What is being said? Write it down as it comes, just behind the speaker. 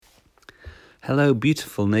Hello,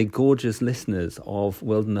 beautiful, nay gorgeous listeners of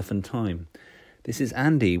World Enough and Time. This is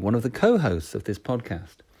Andy, one of the co-hosts of this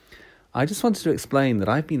podcast. I just wanted to explain that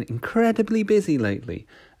I've been incredibly busy lately,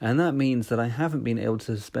 and that means that I haven't been able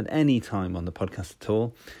to spend any time on the podcast at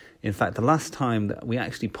all. In fact, the last time that we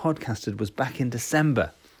actually podcasted was back in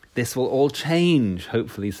December. This will all change,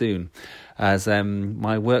 hopefully soon, as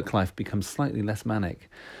my work life becomes slightly less manic.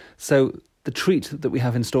 So the treat that we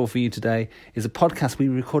have in store for you today is a podcast we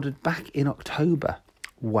recorded back in October.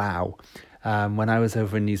 Wow. When I was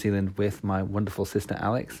over in New Zealand with my wonderful sister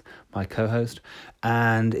Alex, my co-host,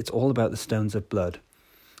 and it's all about the Stones of Blood.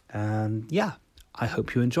 And yeah, I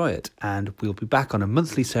hope you enjoy it, and we'll be back on a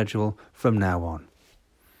monthly schedule from now on.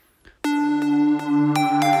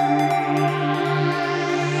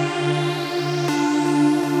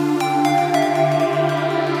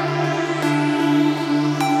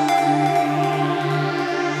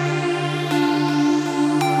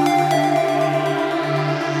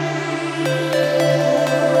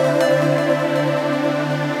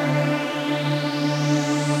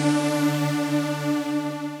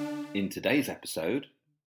 In today's episode,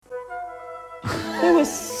 there were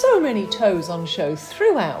so many toes on show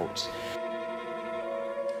throughout.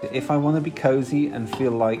 if I want to be cozy and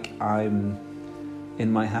feel like I'm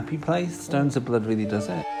in my happy place, Stones of Blood really does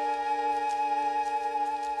it.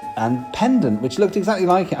 And pendant, which looked exactly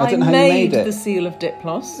like it. I don't know how you made it. The seal of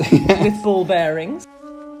Diplos with ball bearings.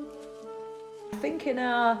 I think in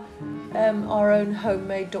our own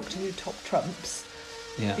homemade Doctor Who top trumps,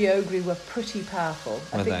 the Ogre were pretty powerful.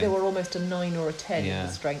 I think they were almost a 9 or a 10 in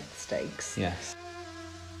the strength stakes. Yes.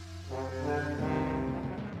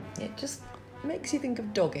 It just makes you think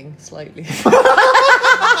of dogging slightly.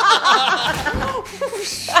 Oh,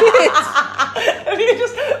 shit! Have you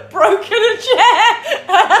just broken a chair?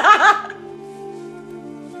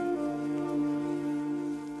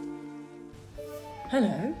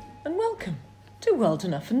 Hello and welcome to World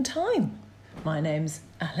Enough and Time. My name's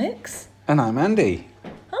Alex. And I'm Andy.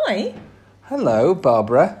 Hi. Hello,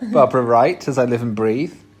 Barbara. Barbara Wright, as I live and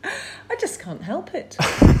breathe. I just can't help it.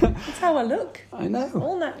 That's how I look. I know.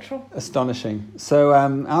 All natural. Astonishing. So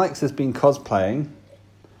Alex has been cosplaying,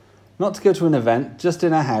 not to go to an event, just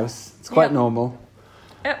in her house. It's quite normal.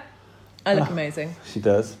 Yep. I look amazing. She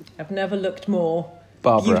does. I've never looked more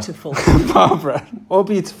Barbara. beautiful. Barbara. Or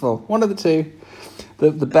beautiful. One of the two.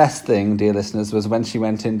 The best thing, dear listeners, was when she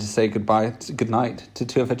went in to say goodnight to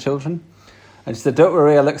two of her children. And she said, "Don't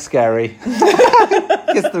worry, I look scary."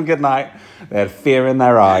 Kissed them goodnight. They had fear in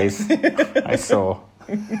their eyes. I saw.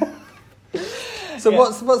 So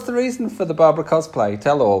what's the reason for the Barbara cosplay?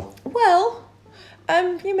 Tell all. Well,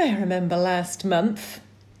 you may remember last month,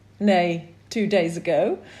 nay, 2 days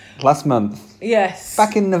ago. Last month. Yes.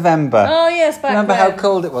 Back in November. Oh, yes, back Remember then. how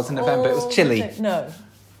cold it was in November? It was chilly. No,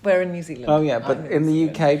 we're in New Zealand. Oh, yeah, but in the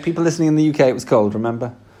UK, people listening in the UK, it was cold,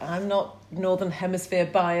 remember? I'm not Northern Hemisphere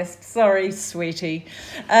biased. Sorry, sweetie.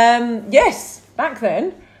 Yes, back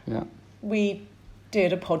then, we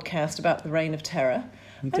did a podcast about the Reign of Terror.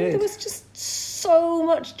 And there was just so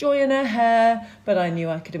much joy in her hair, but I knew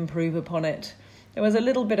I could improve upon it. There was a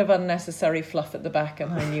little bit of unnecessary fluff at the back,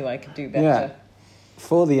 and I knew I could do better. Yeah.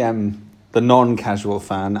 For the non-casual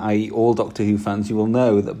fan, i.e. all Doctor Who fans, you will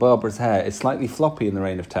know that Barbara's hair is slightly floppy in the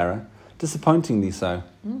Reign of Terror, disappointingly so,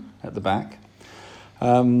 at the back.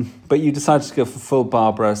 But you decided to go for full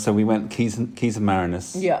Barbara, so we went Keys and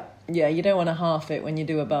Marinus. Yeah, you don't want to half it when you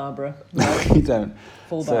do a Barbara. No, you don't.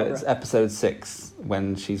 Full so Barbara. It's episode 6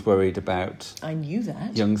 when she's worried about... I knew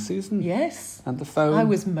that. Young Susan. Yes. And the phone. I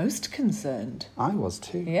was most concerned. I was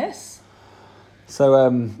too. Yes. So,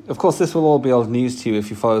 of course, this will all be old news to you if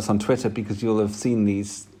you follow us on Twitter, because you'll have seen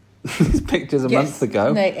these pictures a month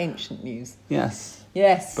ago. They're ancient news. Yes.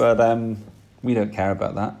 Yes. But we don't care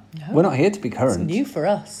about that. No. We're not here to be current. It's new for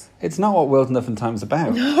us. It's not what World Enough and Time's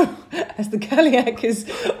about. No, as the Kaliak is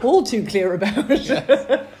all too clear about.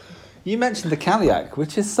 Yes. You mentioned the Kaliak,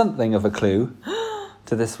 which is something of a clue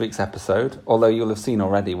to this week's episode, although you'll have seen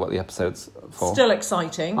already what the episode's for. Still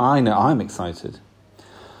exciting. I know, I'm excited.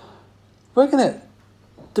 We're going to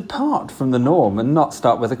depart from the norm and not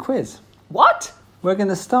start with a quiz. What? We're going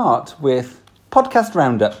to start with Podcast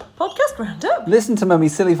Roundup. Podcast Roundup? Listen to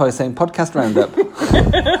Mummy's silly voice saying Podcast Roundup.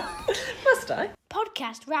 Must I?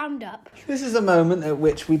 Podcast Roundup. This is a moment at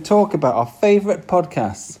which we talk about our favourite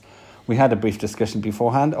podcasts. We had a brief discussion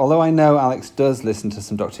beforehand, although I know Alex does listen to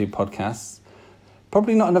some Doctor Who podcasts.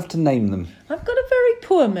 Probably not enough to name them. I've got a very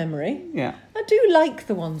poor memory. Yeah. I do like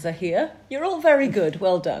the ones I hear. You're all very good.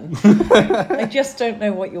 Well done. I just don't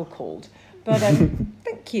know what you're called. But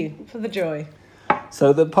thank you for the joy.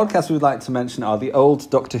 So the podcasts we would like to mention are The Old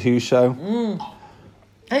Doctor Who Show,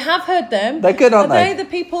 I have heard them. They're good, aren't they? Are they the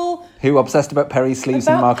people who obsessed about Perry sleeves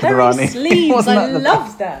and Mark of the Perry Rani? sleeves. I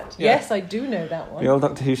love that. Yeah. Yes, I do know that one. The Old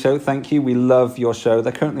Doctor Who Show. Thank you. We love your show.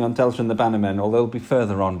 They're currently on Delta and the Bannermen, although they'll be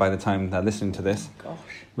further on by the time they're listening to this. Gosh.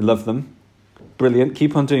 We love them. Brilliant.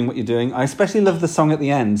 Keep on doing what you're doing. I especially love the song at the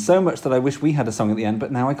end, so much that I wish we had a song at the end,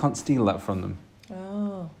 but now I can't steal that from them.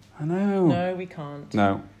 Oh. I know. No, we can't.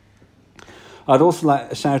 No. I'd also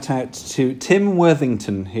like a shout out to Tim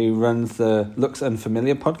Worthington, who runs the Looks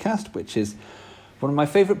Unfamiliar podcast, which is one of my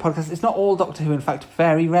favourite podcasts. It's not all Doctor Who, in fact,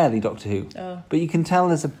 very rarely Doctor Who. Oh. But you can tell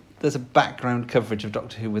there's a background coverage of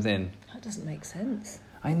Doctor Who within. That doesn't make sense.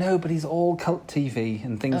 I know, but he's all cult TV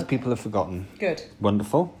and things people have forgotten. Good.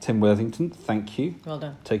 Wonderful. Tim Worthington, thank you. Well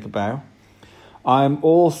done. Take a bow. I'm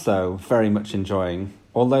also very much enjoying,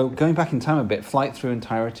 although going back in time a bit, Flight Through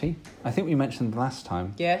Entirety. I think we mentioned them last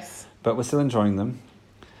time. Yes. But we're still enjoying them.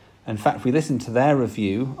 In fact, we listened to their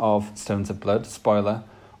review of Stones of Blood, spoiler,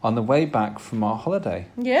 on the way back from our holiday.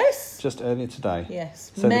 Yes. Just earlier today.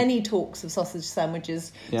 Yes. So many talks of sausage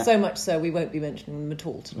sandwiches, so much so we won't be mentioning them at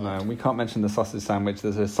all tonight. No, we can't mention the sausage sandwich.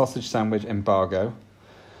 There's a sausage sandwich embargo.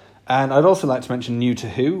 And I'd also like to mention New to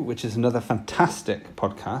Who, which is another fantastic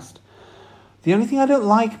podcast. The only thing I don't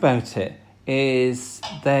like about it is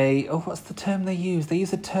what's the term they use? They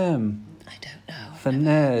use a term. I don't know. For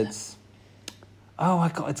nerds. Oh,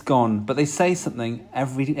 it's gone. But they say something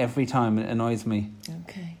every time and it annoys me.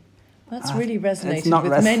 Okay. That's really resonated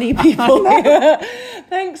with many people.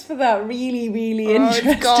 Thanks for that really, really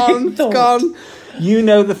interesting thought. It's gone. You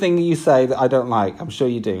know the thing you say that I don't like. I'm sure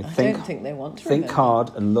you do. I don't think they want to Think remember.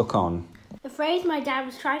 hard and look on. The phrase my dad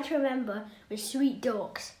was trying to remember was sweet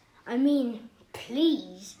dogs. I mean,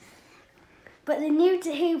 please. But the New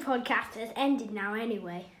to Who podcast has ended now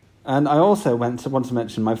anyway. And I also want to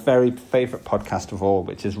mention my very favourite podcast of all,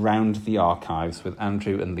 which is Round the Archives with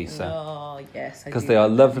Andrew and Lisa. Oh, yes. Because they are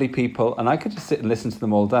lovely people, and I could just sit and listen to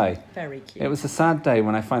them all day. Very cute. It was a sad day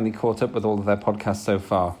when I finally caught up with all of their podcasts so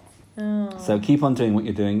far. Oh. So keep on doing what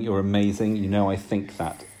you're doing. You're amazing. You know I think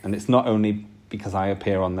that. And it's not only because I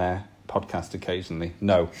appear on their podcast occasionally.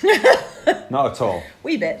 No. Not at all.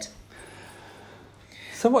 Wee bit.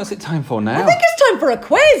 So what is it time for now? I think it's time for a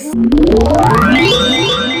quiz.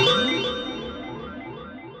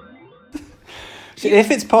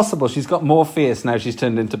 If it's possible, she's got more fierce now she's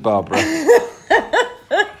turned into Barbara.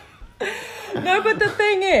 No, but the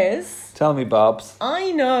thing is... Tell me, Barbs.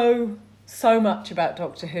 I know so much about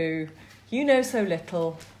Doctor Who. You know so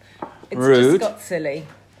little. It's Rude. just got silly.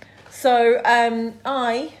 So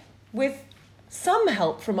I, with some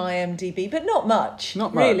help from IMDb, but not much.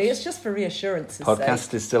 Not much. Really, it's just for reassurance's Podcast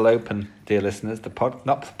sake. is still open, dear listeners. Not the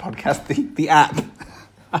podcast, the app.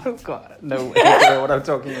 I've got no idea what I'm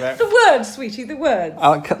talking about. The words, sweetie, the words.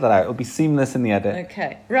 I'll cut that out. It'll be seamless in the edit.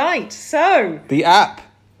 Okay, right, so... The app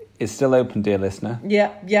is still open, dear listener.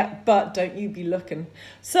 Yeah, but don't you be looking.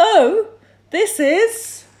 So, this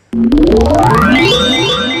is...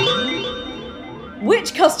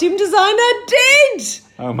 Which costume designer did?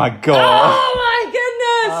 Oh my God. Oh my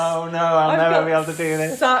goodness! Oh no, I'll never be able to do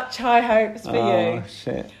this. Such high hopes for you. Oh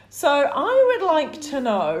shit. So I would like to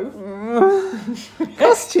know...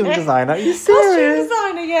 Costume designer, are you serious? Costume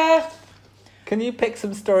designer, yeah. Can you pick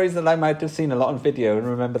some stories that I might have seen a lot on video and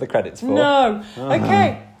remember the credits for? No.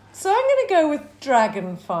 Okay, so I'm going to go with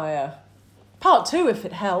Dragonfire. Part 2, if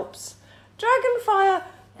it helps. Dragonfire,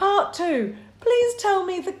 Part 2. Please tell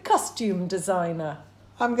me the costume designer.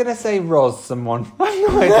 I'm going to say Roz someone. I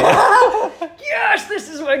have no idea. Yes, this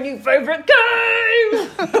is my new favourite game!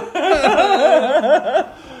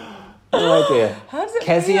 No idea. How does it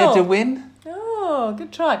Kezia feel? DeWin? Oh,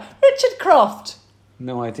 good try. Richard Croft.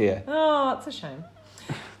 No idea. Oh, that's a shame.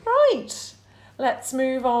 Right, let's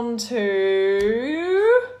move on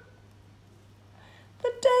to...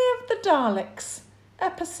 The Day of the Daleks,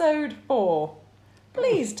 Episode 4.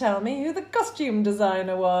 Please tell me who the costume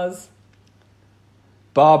designer was.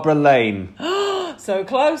 Barbara Lane. So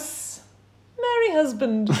close. Mary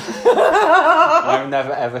Husband. I've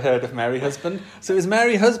never ever heard of Mary Husband. So is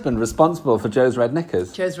Mary Husband responsible for Joe's red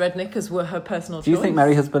knickers? Joe's red knickers were her personal choice. Do you think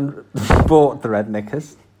Mary Husband bought the red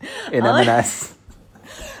knickers in M&S?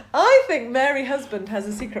 I think Mary Husband has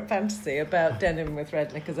a secret fantasy about denim with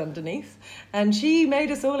red knickers underneath, and she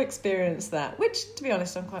made us all experience that, which, to be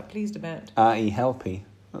honest, I'm quite pleased about. R.E. Helpy.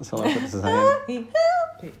 That's all I've got to say.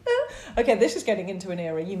 Okay, this is getting into an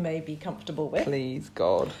era you may be comfortable with. Please,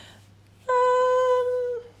 God.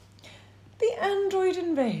 The Android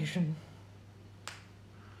Invasion.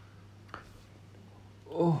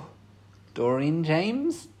 Oh, Doreen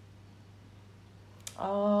James?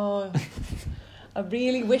 Oh, I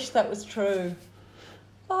really wish that was true.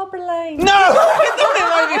 Barbara Lane. No! I thought it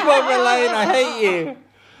might be Barbara Lane. I hate you.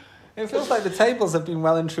 It feels like the tables have been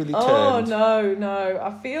well and truly turned. Oh, no.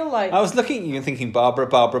 I feel like... I was looking at you and thinking, Barbara.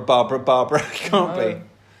 It can't be.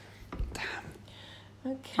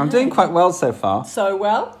 Damn. Okay. I'm doing quite well so far. So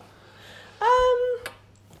well.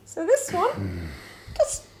 So this one,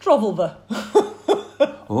 Castrovalva.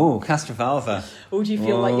 Oh, Castrovalva. Oh, do you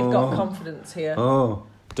feel like you've got confidence here? Oh,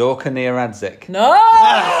 Dorka Nieradzik.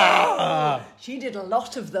 No! She did a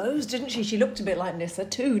lot of those, didn't she? She looked a bit like Nissa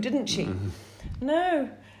too, didn't she? Mm-hmm. No,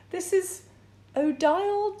 this is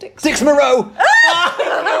Odile Dixon. Dix Moreau!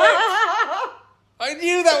 I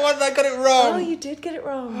knew that one, I got it wrong. Oh, you did get it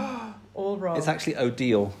wrong. All wrong. It's actually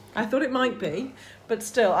Odile. I thought it might be, but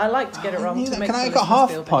still, I like to get it wrong. To make Can I the got half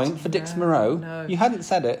listeners a feel point better. for Dix No, Moreau? No. You hadn't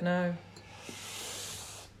said it. No.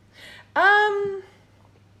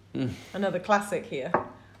 Another classic here.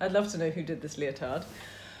 I'd love to know who did this leotard.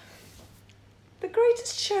 The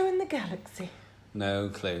greatest show in the galaxy. No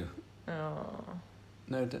clue. Oh.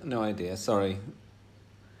 No idea, sorry.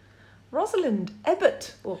 Rosalind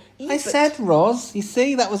Ebert. Or I Ebert. said Ros. You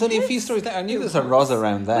see, that was only a few Yes, stories there. I knew it there was a Ros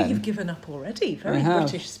around then. Well, you've given up already. Very I have.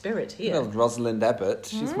 British spirit here. Well, Rosalind Ebert.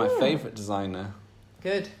 She's my favourite designer.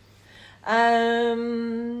 Good.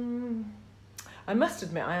 I must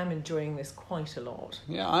admit, I am enjoying this quite a lot.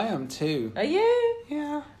 Yeah, I am too. Are you?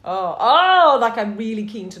 Yeah. Oh, like I'm really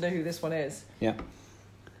keen to know who this one is. Yeah.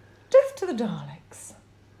 Death to the Daleks.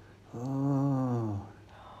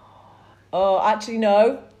 Oh, actually,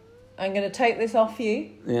 no. I'm going to take this off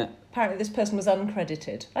you. Yeah. Apparently, this person was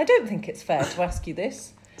uncredited. I don't think it's fair to ask you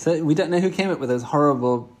this. So we don't know who came up with those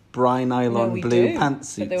horrible bry nylon we blue do,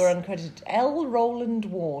 pantsuits. but they were uncredited. L. Roland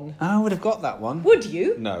Warne. Oh, I would have got that one. Would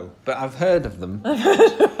you? No, but I've heard of them.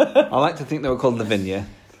 I like to think they were called Lavinia.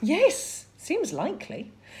 Yes, seems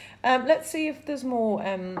likely. Let's see if there's more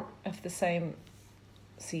of the same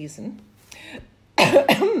season.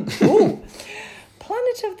 Ooh.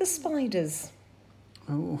 Planet of the Spiders.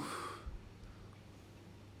 Oh.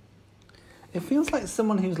 It feels like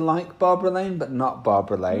someone who's like Barbara Lane, but not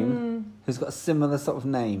Barbara Lane, who's got a similar sort of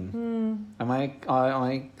name. Am I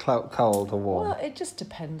cold or warm? Well, it just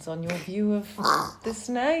depends on your view of this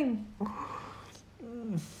name.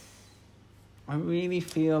 I really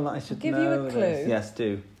feel that I should Give know you a clue? this. Yes,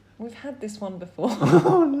 do. We've had this one before.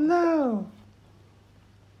 Oh, no.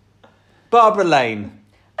 Barbara Lane.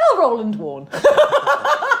 L. Roland Warne.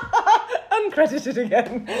 Uncredited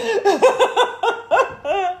again.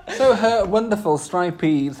 So her wonderful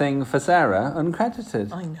stripy thing for Sarah,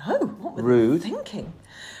 uncredited. I know. What were Rude. they thinking?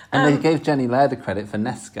 And they gave Jenny Lair the credit for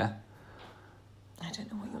Nesca. I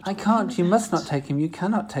don't know what you're I talking can't. You about. must not take him. You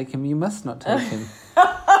cannot take him. You must not take him.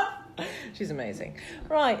 She's amazing.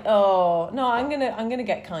 Right. Oh no, I'm gonna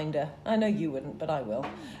get kinder. I know you wouldn't, but I will.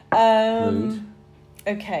 Rude.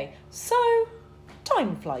 Okay. So,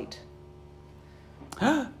 Time Flight.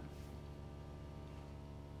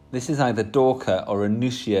 This is either Dorka or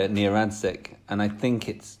Anushya Nieradzik, and I think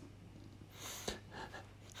it's...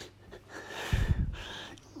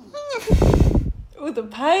 Oh, the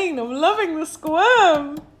pain. I'm loving the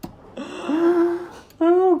squirm.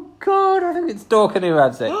 Oh, God, I think it's Dorka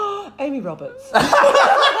Nieradzik. Amy Roberts.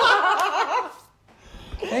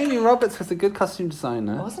 Amy Roberts was a good costume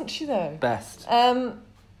designer. Wasn't she, though? Best.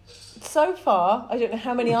 So far, I don't know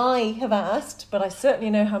how many I have asked, but I certainly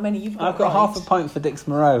know how many you've got I've got right. half a point for Dix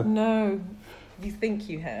Moreau. No, you think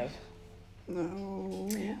you have. No.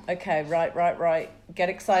 Okay, right. Get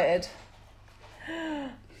excited.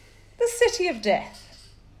 The City of Death.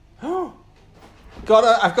 I've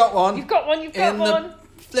got one. You've got one, In the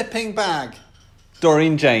flipping bag.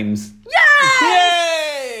 Doreen James. Yes!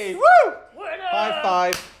 Yay! Woo! Winner! High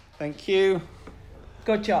five. Thank you.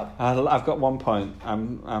 Good job. I've got 1 point.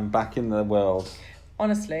 I'm back in the world.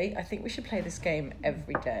 Honestly, I think we should play this game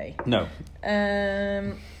every day. No.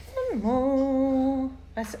 One more.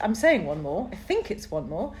 I'm saying one more. I think it's one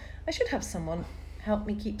more. I should have someone help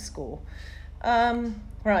me keep score.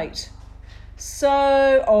 Right.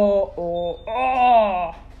 So,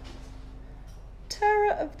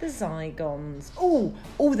 Terror of the Zygons. Oh,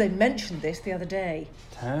 they mentioned this the other day.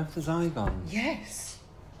 Terror of the Zygons. Yes.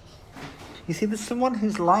 You see, there's someone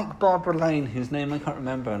who's like Barbara Lane, whose name I can't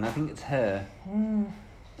remember, and I think it's her.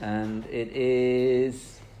 And it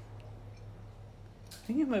is... I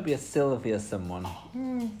think it might be a Sylvia someone.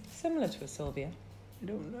 Similar to a Sylvia. I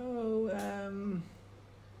don't know.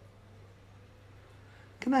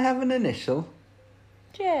 Can I have an initial?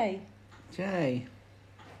 J. J.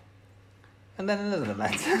 And then another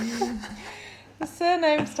letter. The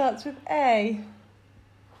surname starts with A.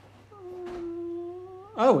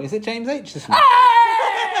 Oh, is it James H. this one?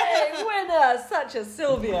 Hey! Winner! Diana, such a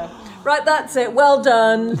Sylvia. Right, that's it. Well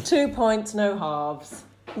done. 2 points, no halves.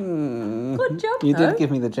 Good job, You did give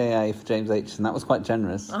me the JA for James H, and that was quite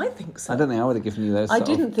generous. I think so. I don't think I would have given you those. I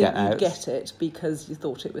didn't think you'd get it because you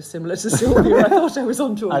thought it was similar to Sylvia. I thought I was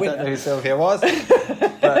onto a winner. I don't know who Sylvia was,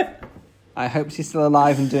 but I hope she's still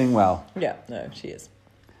alive and doing well. Yeah, no, she is.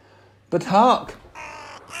 But hark!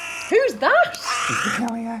 Who's that? It's the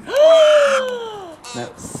Caliac. No,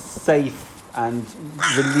 safe and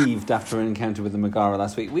relieved after an encounter with the Megara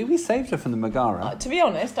last week. We saved her from the Megara. To be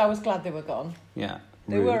honest, I was glad they were gone. Yeah.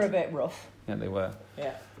 They were a bit rough. Yeah, they were.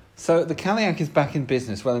 Yeah. So the Caliac is back in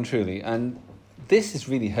business, well and truly, and this is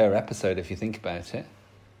really her episode if you think about it.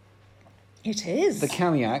 It is. The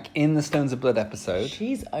Caliac in the Stones of Blood episode.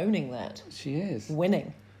 She's owning that. She is.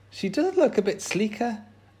 Winning. She does look a bit sleeker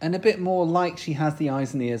and a bit more like she has the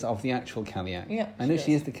eyes and ears of the actual Caliac. Yeah, I know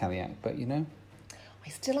she is the Caliac, but you know. I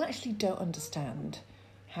still actually don't understand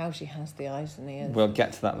how she has the eyes and ears. We'll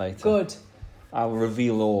get to that later. Good. I'll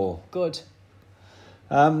reveal all. Good.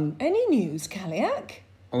 Any news, Caliac?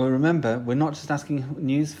 Well, remember, we're not just asking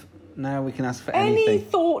news now, we can ask for anything. Any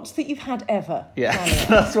thoughts that you've had ever? Yeah, Caliac?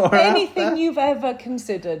 that's what we're Anything after. you've ever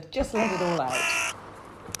considered, just let it all out.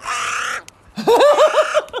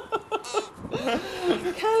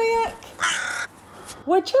 Caliac,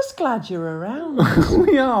 we're just glad you're around.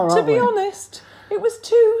 We are, aren't To be we? honest, it was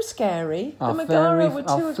too scary. Our The Megara furry- were too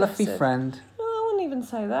our fluffy aggressive. friend. Oh, I wouldn't even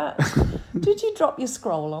say that. Did you drop your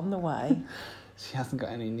scroll on the way? She hasn't got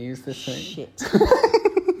any news this week. Shit.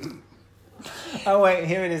 Oh, wait,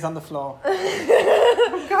 here it is on the floor.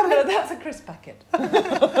 No, that's a crisp packet. Do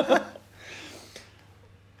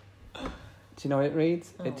you know what it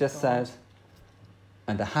reads? It just says,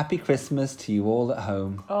 "And a happy Christmas to you all at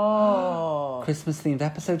home." Oh. Christmas-themed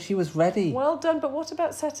episode. She was ready. Well done, but what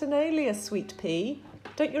about Saturnalia, sweet pea?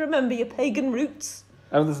 Don't you remember your pagan roots?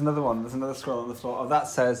 Oh, there's another one. There's another scroll on the floor. Oh, that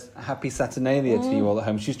says, "Happy Saturnalia to you all at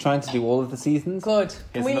home." She's trying to do all of the seasons. Good.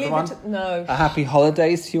 Can Here's we another leave one. it? No. A happy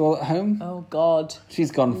holidays to you all at home. Oh, God.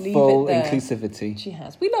 She's gone Leave full it there. inclusivity. She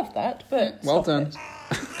has. We love that, but Well stop done. it.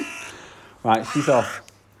 Right, she's off.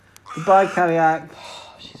 Goodbye, Caliac.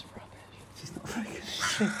 Oh, she's rubbish. She's not very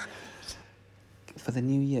good. For the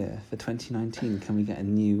new year, for 2019, can we get a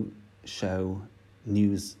new show,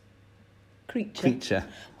 news creature?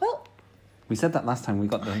 Well, We said that last time we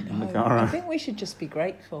got the I Megara. think we should just be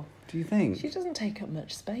grateful. Do you think? She doesn't take up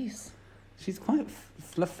much space. She's quite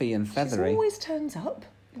fluffy and feathery. She always turns up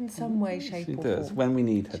in some way, shape, She or does, form. when we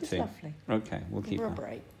need her She's to. lovely. Okay, we'll keep Give her a her.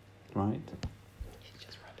 break. Right. She's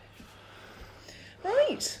just rubbish.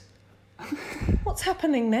 Right. What's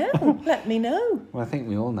happening now? Let me know. Well, I think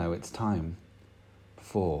we all know it's time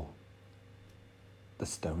for the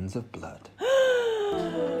Stones of Blood.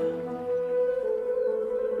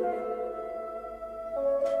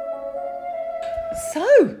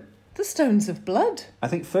 So, the Stones of Blood. I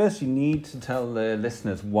think first you need to tell the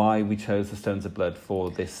listeners why we chose the Stones of Blood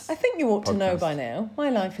for this. I think you ought to know podcast. by now. My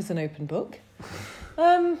life is an open book.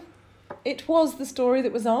 It was the story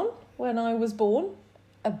that was on when I was born.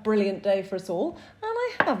 A brilliant day for us all. And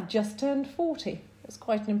I have just turned 40. It was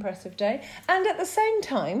quite an impressive day. And at the same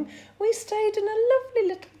time, we stayed in a lovely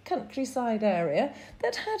little countryside area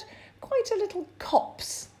that had quite a little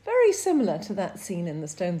copse. Very similar to that scene in The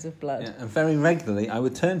Stones of Blood. Yeah, and very regularly I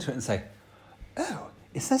would turn to it and say, "Oh,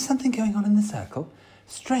 is there something going on in the circle?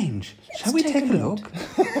 Strange. Shall we take a look?"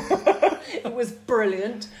 It was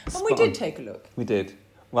brilliant. And we Spot did on. take a look. We did.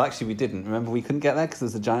 Well, actually, we didn't. Remember, we couldn't get there because there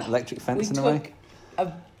was a giant electric We fence in the took way?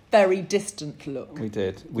 a very distant look. We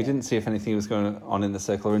did. We didn't see if anything was going on in the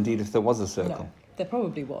circle, or indeed if there was a circle. No, there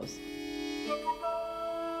probably was.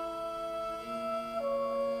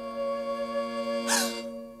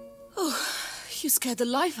 You scared the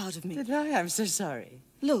life out of me. Did I? I'm so sorry.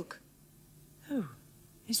 Look. Oh,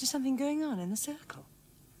 is there something going on in the circle?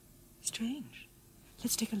 Strange.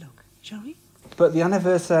 Let's take a look, shall we? But the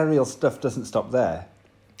anniversarial stuff doesn't stop there.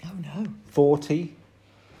 Oh, no. 40,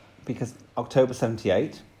 because October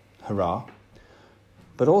 78, hurrah.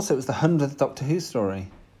 But also it was the 100th Doctor Who story.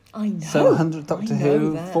 I know. So 100th Doctor I know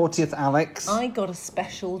Who, that. 40th Alex. I got a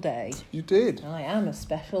special day. You did. I am a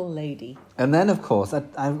special lady. And then, of course,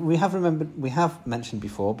 we have mentioned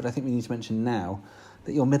before, but I think we need to mention now,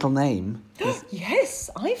 that your middle name is... Yes,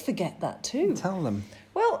 I forget that too. Tell them.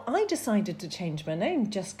 Well, I decided to change my name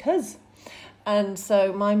just 'cause. And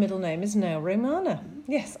so my middle name is now Romana.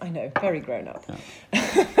 Yes, I know, very grown up.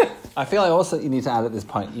 I feel you need to add at this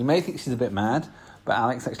point, you may think she's a bit mad, but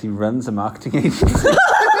Alex actually runs a marketing agency.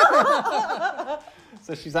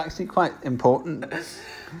 So she's actually quite important.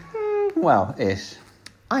 Well, ish.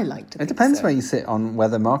 I like to It think depends so. where you sit on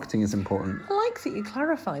whether marketing is important. I like like that you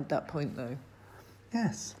clarified that point, though.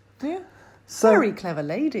 Yes. Yeah. So, Very clever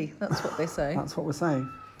lady, that's what they say. That's what we're saying.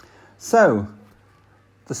 So,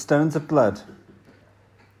 the Stones of Blood.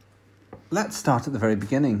 Let's start at the very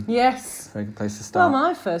beginning. Yes. Very good place to Well, start.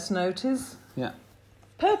 my first note is Yeah.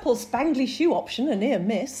 purple spangly shoe option, a near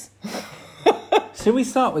miss. Should we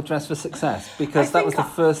start with Dress for Success? Because that was the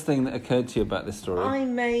first thing that occurred to you about this story. I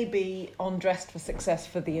may be on Dressed for Success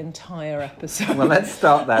for the entire episode. Well, let's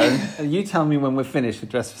start there. And you tell me when we're finished with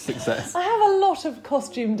Dress for Success. I have a lot of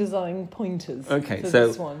costume design pointers for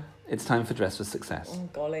this one. It's time for Dress for Success. Oh,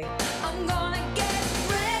 golly. I'm gonna get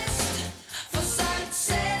dressed for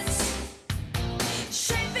success.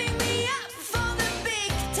 Shaping me up for the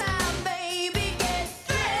big time, baby. Get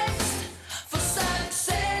dressed for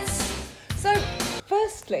success. So,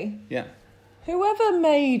 firstly, Yeah. whoever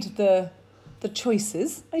made the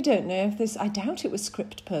choices, I don't know if this, I doubt it was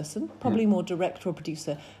script person, probably more director or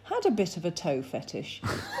producer, had a bit of a toe fetish.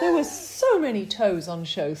 There were so many toes on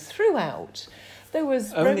show throughout. There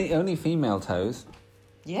was... Only female toes.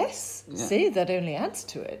 Yes, Yeah. see, that only adds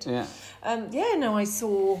to it. Yeah. I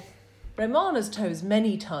saw Romana's toes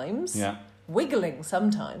many times. Yeah. Wiggling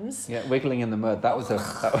sometimes. Yeah, wiggling in the mud. That was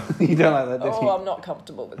you don't like that, did you? Oh, I'm not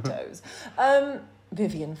comfortable with toes.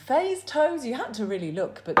 Vivian Faye's toes, you had to really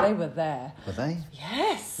look, but they were there. Were they?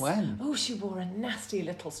 Yes. When? Oh, she wore a nasty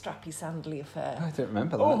little strappy sandally affair. I don't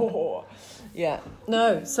remember that. Oh, yeah.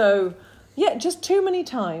 No, so, yeah, just too many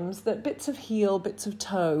times that bits of heel, bits of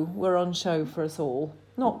toe were on show for us all.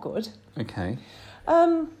 Not good. Okay.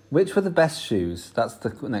 Which were the best shoes? That's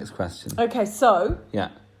the next question. Okay, so, Yeah.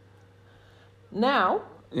 now,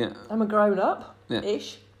 Yeah. I'm a grown-up, Yeah.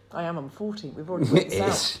 ish. I am, I'm 40. We've already worked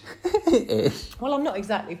this out. Ish. Well, I'm not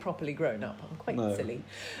exactly properly grown up. I'm quite No. silly.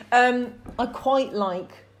 I quite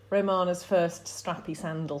like Romana's first strappy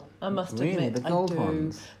sandal. I must Really? admit, The gold I do.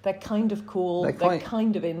 ones? They're kind of cool. They're They're quite-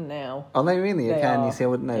 kind of in now. Are they really? They Again, are, you see, I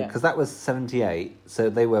wouldn't know. yeah. Because that was 78, so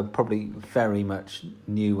they were probably very much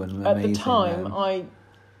new and At amazing. the time, then.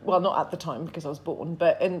 well, not at the time because I was born,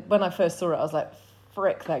 but when I first saw it, I was like,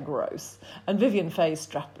 frick, they're gross. And Vivian Faye's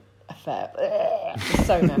strap affair, it's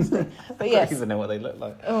so nasty. But I yes. don't even know what they look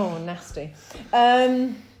like. Oh, nasty.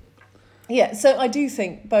 Yeah, so I do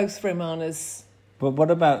think both Romana's... But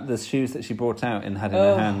what about the shoes that she brought out and had in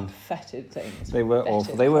her hand? Fetid things. They were Fetid,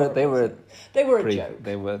 awful. They were a joke.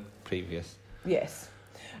 They were previous. Yes.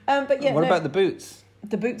 But yeah, What about the boots?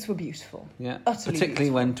 The boots were beautiful. Yeah, Utterly particularly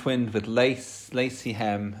beautiful. when twinned with lacy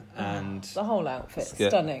hem and The whole outfit, skirt.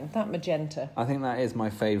 stunning. That magenta. I think that is my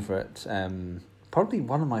favourite. Probably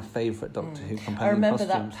one of my favourite Doctor Who companion I remember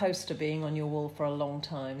costumes. that poster being on your wall for a long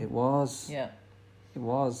time. It was. Yeah, It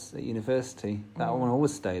was at university. That one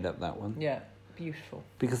always stayed up. That one. yeah, beautiful.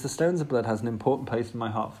 Because the Stones of Blood has an important place in my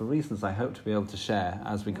heart for reasons I hope to be able to share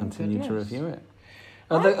as we continue to goodness. review it.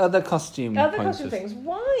 Other costume Other pointers. costume things.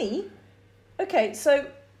 Why? Okay, so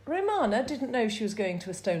Romana didn't know she was going to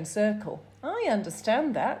a stone circle. I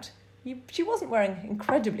understand that. She wasn't wearing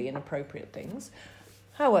incredibly inappropriate things.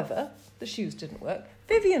 However, the shoes didn't work.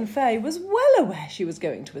 Vivian Faye was well aware she was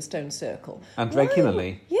going to a stone circle. And Why?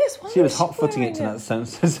 regularly. Yes, why She was she hot-footing it to wearing that Stone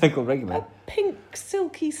circle regularly. a pink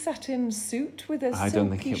silky satin suit with a I silky don't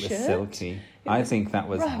think it was shirt? silky. It I was think that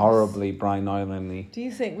was gross. horribly Brian Island-y. Do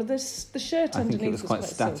you think? Well, the shirt I underneath think it was quite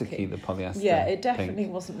silky. staticky, the polyester. Yeah, it definitely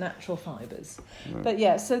pink. wasn't natural fibres. But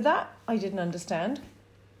yeah, so that I didn't understand.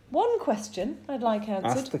 One question I'd like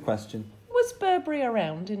answered. Ask the question. Was Burberry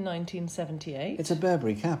around in 1978? It's a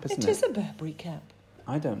Burberry cap, isn't it? It is a Burberry cap.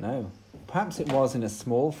 I don't know. Perhaps it was in a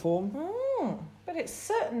small form. But it's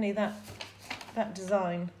certainly that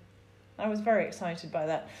design. I was very excited by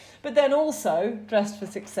that. But then also, Dressed for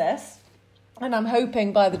Success, and I'm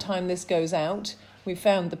hoping by the time this goes out, we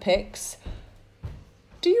found the pics.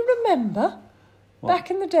 Do you remember back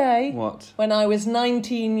in the day What? when I was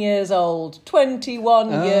 19 years old,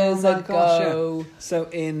 21 years my ago? gosh, yeah. So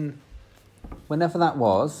whenever that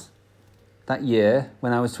was, that year,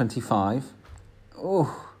 when I was 25,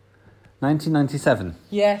 1997.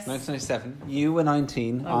 Yes. 1997. You were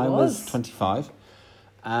 19, I I was was. 25.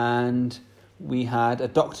 And we had a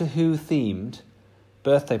Doctor Who themed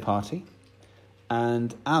birthday party.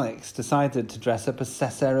 And Alex decided to dress up as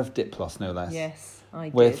Cessair of Diplos, no less. Yes, I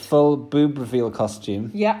did. With full boob reveal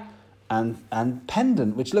costume Yeah. and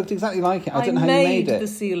pendant, which looked exactly like it. I don't know how you made made the it.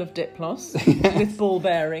 seal of Diplos with ball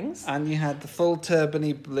bearings. And you had the full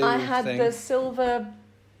turbany blue I had thing. the silver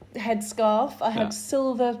headscarf. I had Yeah.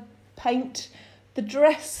 silver paint. The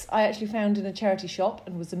dress I actually found in a charity shop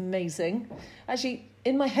and was amazing. Actually,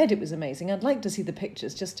 in my head it was amazing. I'd like to see the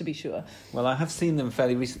pictures just to be sure. Well, I have seen them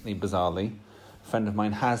fairly recently, bizarrely. A friend of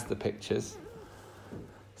mine has the pictures.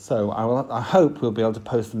 So I hope we'll be able to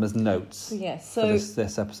post them as notes. Yes. For So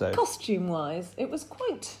this episode. costume-wise, it was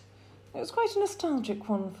quite a nostalgic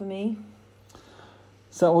one for me.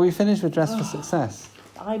 So are we finished with Dress for Success?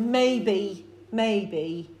 I maybe.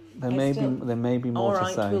 There may be more to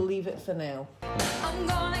say. All right, we'll leave it for now. I'm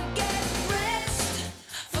gonna get dressed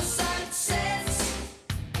for success,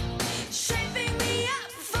 shaping me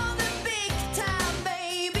up for the big time,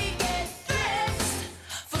 baby. Get dressed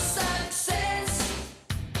for success.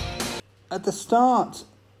 At the start,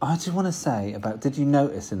 I just want to say did you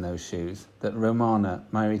notice in those shoes that Romana,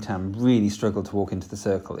 Mary Tam, really struggled to walk into the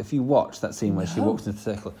circle? If you watch that scene where she walks into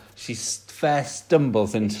the circle, she fair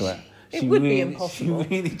stumbles into it. It would be impossible. She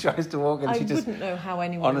really tries to walk, and I she just wouldn't know how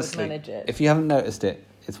anyone honestly, would manage it. If you haven't noticed it,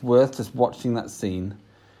 it's worth just watching that scene.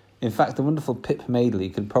 In fact, the wonderful Pip Madeley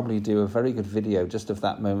could probably do a very good video just of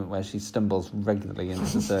that moment where she stumbles regularly into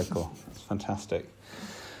the circle. It's fantastic.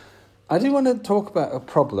 I do want to talk about a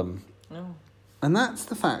problem. Oh. And that's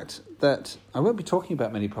the fact that I won't be talking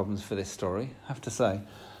about many problems for this story, I have to say.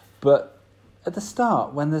 But at the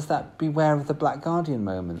start, when there's that beware of the Black Guardian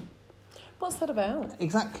moment. What's that about?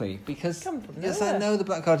 Exactly, because Come from yes, I nowhere. know the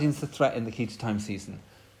Black Guardian's the threat in the Key to Time season.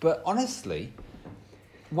 But honestly,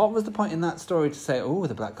 what was the point in that story to say, oh,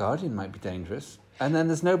 the Black Guardian might be dangerous? And then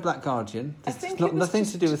there's no Black Guardian. I There's think not, it was nothing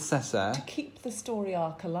just to do with Cessair. To keep the story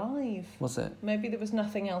arc alive. Was it? Maybe there was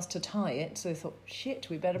nothing else to tie it, so they thought, shit,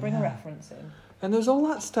 we better bring a reference in. And there was all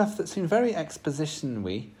that stuff that seemed very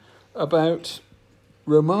exposition-y about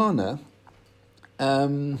Romana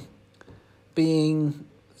being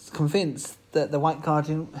convinced that the White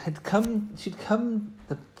Guardian had come...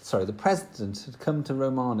 the President had come to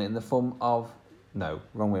Romana in the form of... No,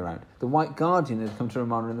 wrong way around. The White Guardian had come to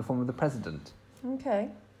Romana in the form of the President. Okay.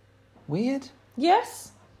 Weird.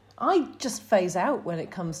 Yes. I just phase out when it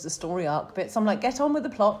comes to story arc bits. I'm like, get on with the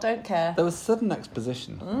plot, don't care. There was sudden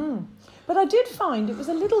exposition. But I did find it was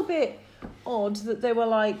a little bit odd that they were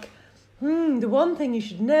like, the one thing you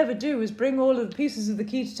should never do is bring all of the pieces of the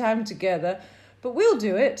Key to Time together, but we'll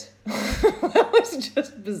do it. That was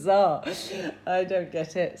just bizarre. I don't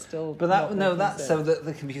get it still. But that's so that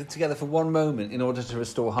they can be together for one moment in order to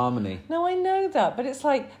restore harmony. No, I know that, but it's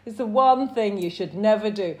like, it's the one thing you should never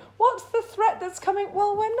do. What's the threat that's coming?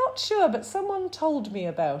 Well, we're not sure, but someone told me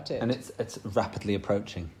about it. And it's rapidly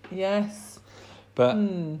approaching. Yes. But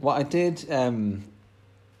what I did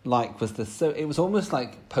like was it was almost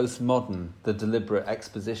like postmodern, the deliberate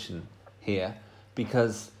exposition here,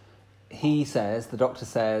 because the Doctor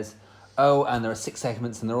says, oh, and there are 6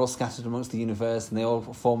 segments and they're all scattered amongst the universe and they all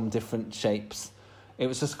form different shapes. It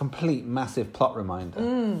was just a complete massive plot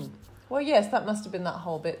reminder. Well, yes, that must have been that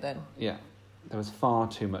whole bit then. Yeah, there was far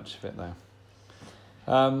too much of it though.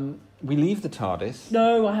 We leave the TARDIS.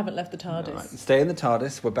 No, I haven't left the TARDIS. Right, stay in the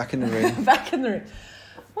TARDIS. We're back in the room. Back in the room.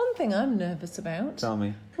 One thing I'm nervous about. Tell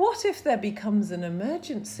me. What if there becomes an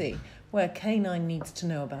emergency where K9 needs to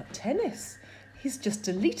know about tennis? He's just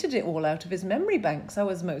deleted it all out of his memory banks. I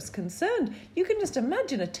was most concerned. You can just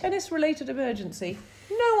imagine a tennis-related emergency.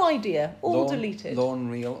 No idea. All deleted. Lawn,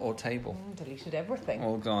 reel or table. Deleted everything.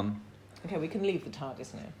 All gone. Okay, we can leave the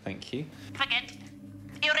TARDIS now. Thank you. Forget.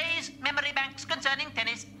 Erase memory banks concerning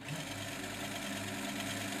tennis.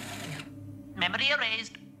 Memory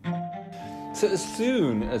erased. So as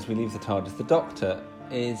soon as we leave the TARDIS, the Doctor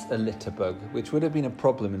is a litter bug, which would have been a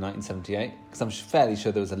problem in 1978, because I'm fairly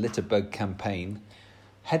sure there was a litter bug campaign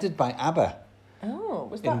headed by ABBA Oh,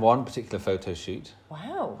 was that... in one particular photo shoot.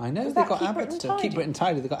 Wow. I know, Was they that got Keep ABBA Britain to Keep Tidy? Britain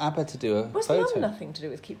Tidy. They got ABBA to do a Was photo. Mum nothing to do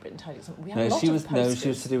with Keep Britain Tidy? We had No, a lot she of was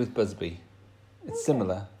posters. to do with Busby. It's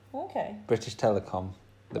similar. Okay. British Telecom,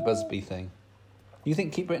 the Busby thing. You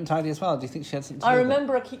think Keep Britain Tidy as well? Do you think she had something to I do with it?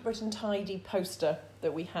 remember a Keep Britain Tidy poster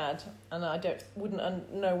that we had, and I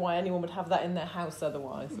wouldn't know why anyone would have that in their house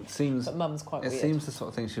otherwise. It seems But Mum's quite weird. It seems the sort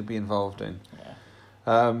of thing she'd be involved in.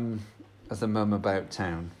 Yeah. As a mum about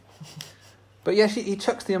town. But yeah, he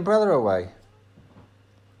chucks the umbrella away.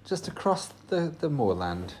 Just across the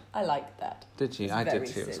moorland. I liked that. Did you? It's I did very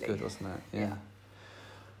too. It was silly. good, wasn't it? Yeah. Yeah.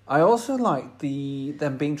 I also like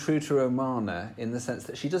them being true to Romana in the sense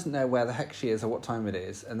that she doesn't know where the heck she is or what time it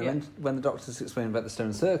is. And then when the Doctor's explaining about the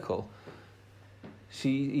Stone Circle,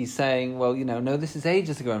 he's saying, well, no, this is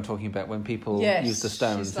ages ago I'm talking about when people used the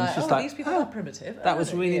stones. She's And like, she's these people are primitive. That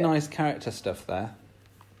was really yeah. nice character stuff there.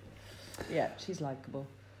 Yeah, she's likeable.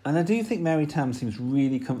 And I do think Mary Tam seems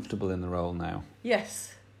really comfortable in the role now.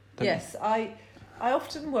 Yes. Don't Yes, I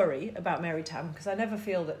often worry about Mary Tam because I never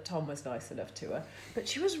feel that Tom was nice enough to her. But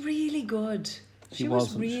she was really good. She was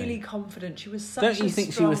wasn't really she? confident. She was such Don't you a think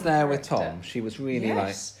she strong was there with character. Tom? She was really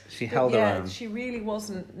Yes. she But held her own. She really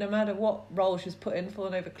wasn't, no matter what role she was put in,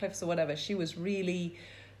 falling over cliffs or whatever, she was really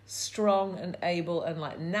strong and able, and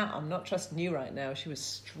like, nah, I'm not trusting you right now. She was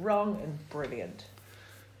strong and brilliant.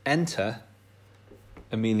 Enter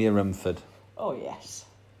Amelia Rumford. Oh, yes.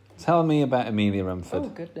 Tell me about Amelia Rumford. Oh,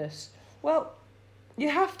 goodness. Well, you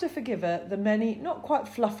have to forgive her the many, not quite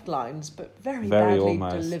fluffed lines, but very badly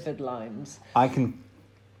almost delivered lines. I can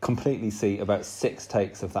completely see about 6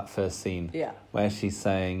 takes of that first scene. Yeah. Where she's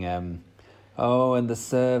saying, and the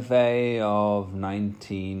survey of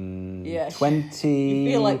 1920.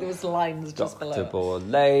 You feel like there was lines just Dr. below it.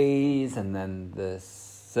 Borlase, and then the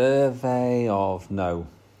survey of... No.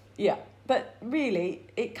 Yeah, but really,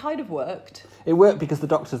 it kind of worked. It worked because the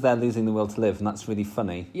doctor's there losing the will to live, and that's really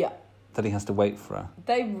funny. Yeah. That he has to wait for her.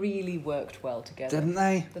 They really worked well together. Didn't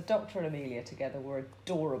they? The Doctor and Amelia together were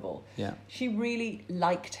adorable. Yeah. She really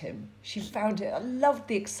liked him. She found it... I loved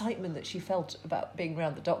the excitement that she felt about being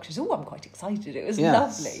around the Doctor. She said, I'm quite excited. It was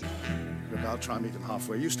lovely. Look, I'll try and meet him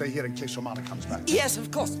halfway. You stay here in case Romana comes back. Yes,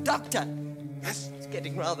 of course, Doctor. Yes, it's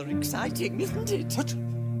getting rather exciting, isn't it? What?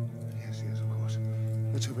 Yes, of course.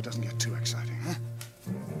 Let's hope it doesn't get too exciting, huh?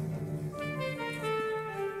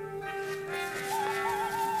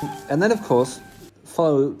 And then, of course,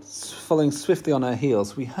 following swiftly on her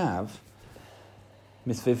heels, we have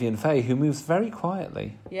Miss Vivian Fay, who moves very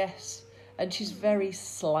quietly. Yes, and she's very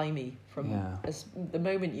slimy from Yeah. the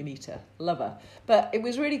moment you meet her. Love her. But it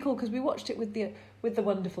was really cool because we watched it with the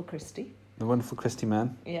wonderful Christy. The wonderful Christy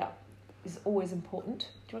Mann. Yeah, it's always important.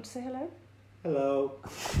 Do you want to say hello? Hello.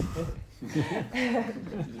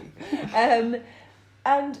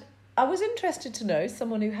 And I was interested to know,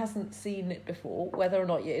 someone who hasn't seen it before, whether or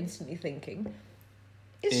not you're instantly thinking,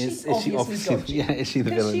 is she obviously dodgy? Yeah, is she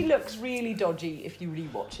the Because villain? she looks really dodgy if you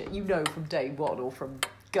rewatch it. You know from day one or from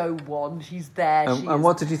go one, she's there. And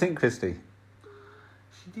what did you think, Christy?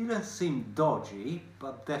 She didn't seem dodgy,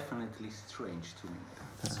 but definitely strange to me.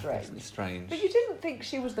 Strange. But you didn't think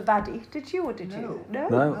she was the baddie, did you, or did you? No?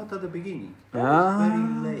 No. Not at the beginning. Ah.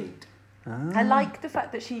 Very late. I like the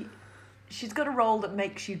fact that she's got a role that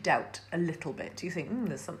makes you doubt a little bit. You think,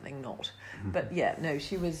 there's something not. But yeah, no,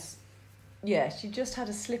 she just had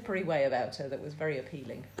a slippery way about her that was very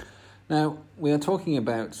appealing. Now, we are talking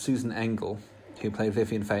about Susan Engel, who played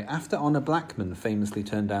Vivian Fay, after Honor Blackman famously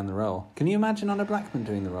turned down the role. Can you imagine Honor Blackman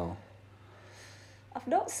doing the role? I've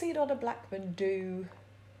not seen Honor Blackman do...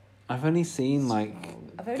 I've only seen,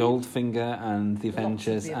 Goldfinger and The Lots of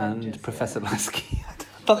Avengers The and Avengers, Professor yeah. Lasky. I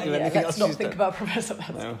don't think of anything let's else not she's think done. about Professor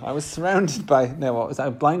Lasky. No, I was surrounded by... No, what was I?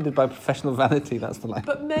 Blinded by professional vanity, that's the line.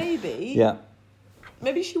 But maybe... Yeah.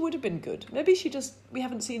 Maybe she would have been good. Maybe we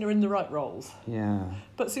haven't seen her in the right roles. Yeah.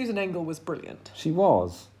 But Susan Engel was brilliant. She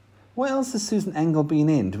was. What else has Susan Engel been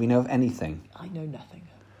in? Do we know of anything? I know nothing.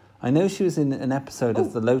 I know she was in an episode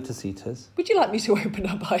of The Lotus Eaters. Would you like me to open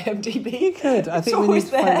up IMDb? You could. I It's think we need always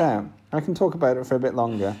to find there. out. I can talk about it for a bit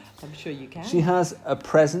longer. I'm sure you can. She has a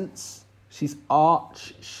presence. She's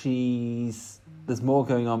arch. There's more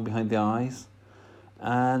going on behind the eyes.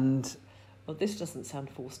 And... Well, this doesn't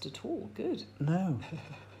sound forced at all. Good. No.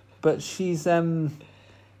 But she's...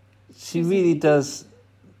 She really does...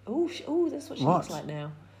 Oh, that's what she What? looks like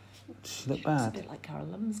now. She looked She looks a bad. bit like Carol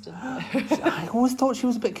Lumsden. I always thought she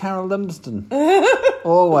was a bit Carol Lumsden.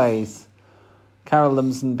 Always. Carol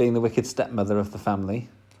Lumsden being the wicked stepmother of the family.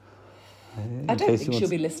 I don't think she'll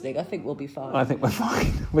be listening. I think we'll be fine. I think we're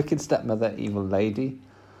fine. Wicked stepmother, evil lady.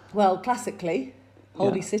 Well, classically,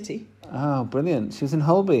 Holby Yeah. City. Oh, brilliant. She was in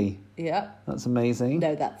Holby. Yeah. That's amazing.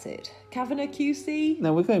 No, that's it. Kavanagh QC.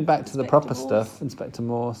 No, we're going back to the Inspector proper Morse. stuff. Inspector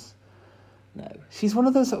Morse. No. She's one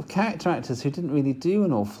of those sort of character actors who didn't really do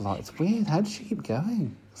an awful lot. It's weird. How did she keep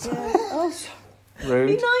going? Yeah. Oh, be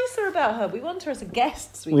Rude. nicer about her. We want her as a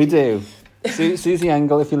guest, sweetie. We do. Susie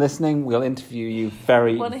Engel, if you're listening, we'll interview you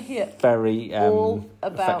very, Want to hear very all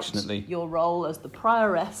about affectionately. your role as the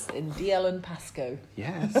prioress in DL and Pascoe.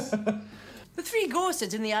 Yes. The 3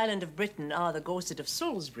 Gorseds in the island of Britain are the Gorset of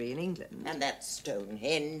Salisbury in England. And that's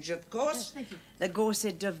Stonehenge, of course. The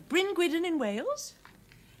Gorset of Bryn Gwydden in Wales.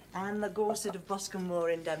 And the Gorset of Boscombe Moor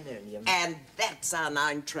in Dumnonium. And that's our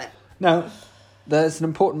 9 trap. Now, there's an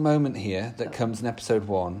important moment here that comes in episode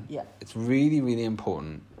 1. Yeah. It's really, really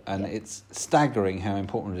important, and it's staggering how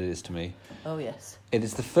important it is to me. Oh, yes. It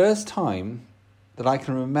is the first time that I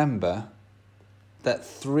can remember that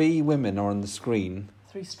 3 women are on the screen.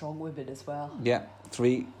 3 strong women as well. Yeah,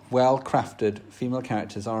 3 well-crafted female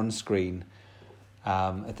characters are on screen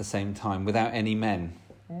at the same time without any men.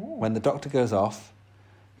 When the Doctor goes off,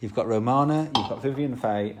 you've got Romana, you've got Vivian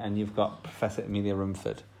Fay, and you've got Professor Amelia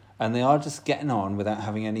Rumford. And they are just getting on without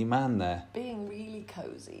having any man there. Being really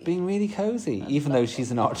cosy. Being really cosy, even though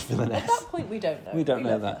she's an arch-villainess. At that point, we don't know. We don't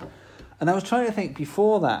know that. And I was trying to think,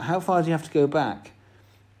 before that, how far do you have to go back?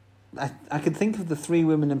 I could think of the three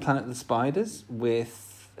women in Planet of the Spiders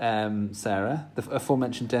with Sarah, the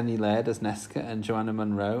aforementioned Denny Laird as Nesca, and Joanna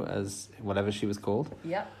Munro as whatever she was called.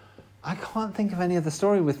 Yep. I can't think of any other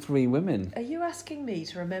story with three women. Are you asking me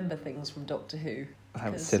to remember things from Doctor Who?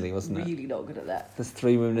 That was silly, wasn't it? Really not good at that. There's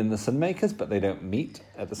three women in the Sunmakers, but they don't meet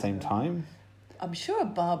at the same time. I'm sure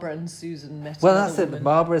Barbara and Susan met. Well, that's it.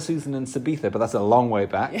 Barbara, Susan, and Sabitha, but that's a long way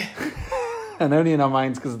back. Yeah. And only in our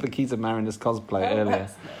minds because of the Keys of Marinus cosplay earlier.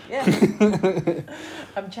 Yeah.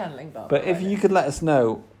 I'm channeling Barbara. But if you could let us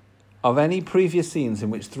know of any previous scenes in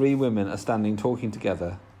which three women are standing talking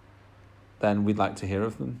together, then we'd like to hear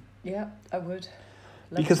of them. Yeah, I would.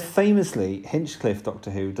 Because famously, Hinchcliffe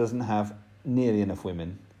Doctor Who doesn't have nearly enough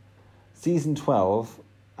women. Season 12,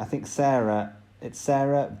 I think it's Sarah,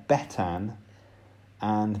 Bethan,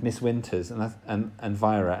 and Miss Winters, and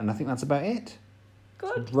Vira, and I think that's about it.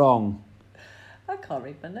 Good. It's wrong. I can't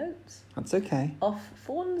read my notes. That's okay. Off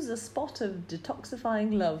fawns a spot of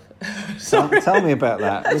detoxifying love. Sorry. Tell me about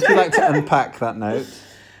that. Would you like to unpack that note?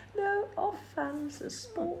 No, off fans a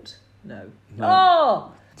sport. No. No.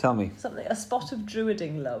 Oh! Tell me. Something, a spot of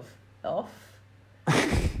druiding love. Off.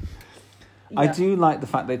 I do like the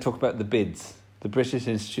fact they talk about the BIDS, the British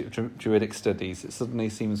Institute of Druidic Studies. It suddenly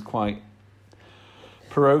seems quite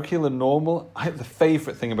parochial and normal. The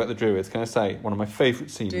favourite thing about the Druids, can I say, one of my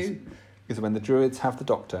favourite scenes, is when the Druids have the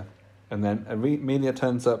Doctor, and then Amelia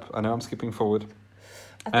turns up. I know I'm skipping forward.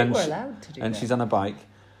 I think we're allowed to do that. And she's on a bike.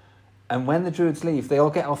 And when the Druids leave, they all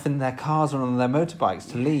get off in their cars or on their motorbikes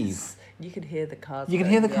to leave. You can hear the cars. You can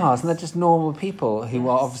hear the cars, and they're just normal people who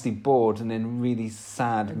are obviously bored and in really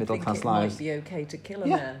sad middle-class lives. It might be okay to kill a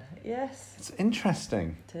man. Yes. It's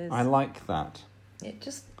interesting. It is. I like that. It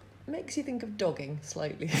just makes you think of dogging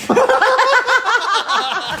slightly. Shit!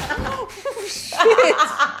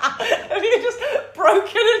 Have you just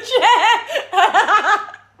broken a chair?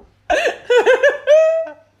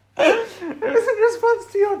 It was in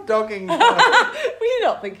response to your dogging. Were you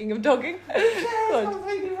not thinking of dogging?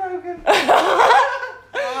 Completely broken.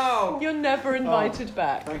 Oh. You're never invited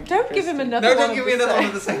back. Don't give him another one. No, don't give me another one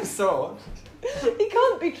of the same sort. He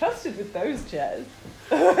can't be trusted with those chairs.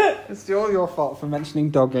 It's all your fault for mentioning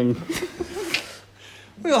dogging.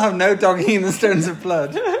 We'll have no dogging in the Stones of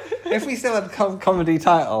Blood. If we still had comedy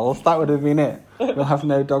titles, that would have been it. We'll have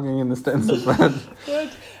no dogging in the Stones of Blood.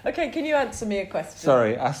 Good. Okay, can you answer me a question?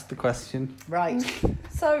 Sorry, ask the question. Right.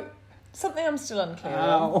 So, something I'm still unclear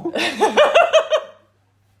on.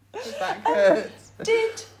 That hurts.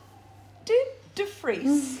 Did De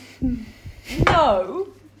Vries know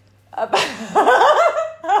about...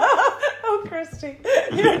 Oh, Christy,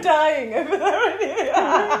 you're dying over there, aren't you? It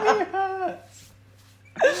really hurts.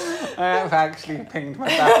 I have actually pinged my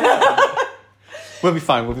back. We'll be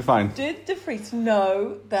fine. Did De Vries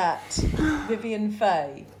know that Vivian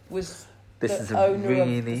Fay was This the is a owner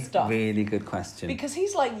of the stuff? really good question. Because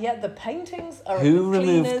he's like, the paintings are Who the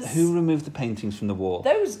cleaners. removed the paintings from the wall?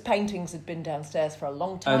 Those paintings had been downstairs for a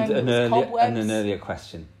long time. And There was cobwebs. an earlier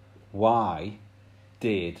question. Why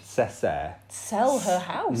did Cessair sell her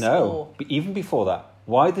house? No, but even before that,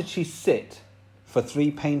 why did she sit for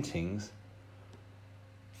three paintings?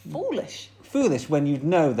 Foolish when you'd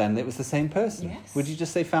know then that it was the same person. Yes. Would you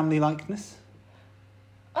just say family likeness?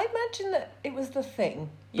 I imagine that it was the thing.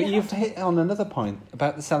 But you've hit on another point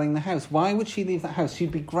about the selling the house. Why would she leave that house?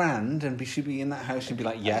 She'd be grand and she'd be in that house. She'd be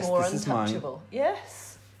like, yes, more this is mine. untouchable.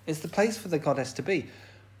 Yes. It's the place for the goddess to be.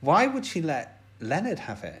 Why would she let Leonard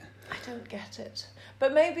have it? I don't get it.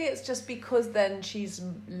 But maybe it's just because then she's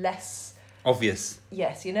less... Obvious.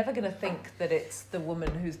 Yes, you're never going to think that it's the woman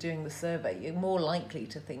who's doing the survey. You're more likely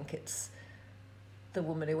to think it's the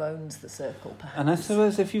woman who owns the circle, perhaps. And I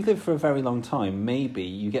suppose if you live for a very long time, maybe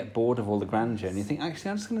you get bored of all the grandeur and you think, actually,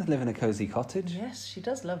 I'm just going to live in a cosy cottage. Yes, she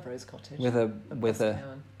does love Rose Cottage. With a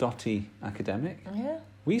dotty academic. Yeah.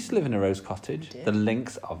 We used to live in a rose cottage. The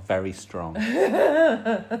links are very strong.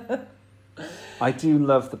 I do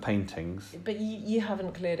love the paintings. But you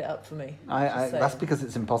haven't cleared it up for me. That's because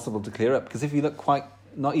it's impossible to clear up. Because if you look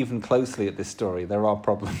not even closely at this story, there are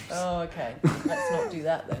problems. Oh, okay. Let's not do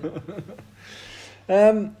that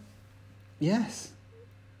then. Yes.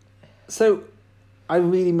 So, I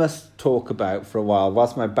really must talk about, for a while,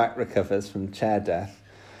 whilst my back recovers from chair death,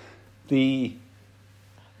 the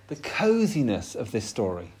coziness of this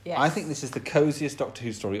story. Yes. I think this is the coziest Doctor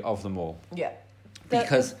Who story of them all. Yeah.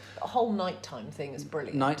 Because the whole nighttime thing is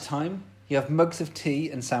brilliant. Nighttime, you have mugs of tea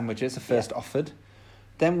and sandwiches are first offered.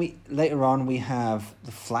 Then later on we have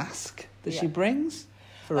the flask that she brings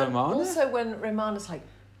for Romana. Also when Romana's like,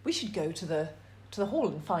 we should go to the to the hall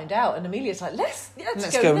and find out. And Amelia's like, let's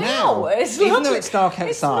go now. It's Even lovely. though it's dark outside.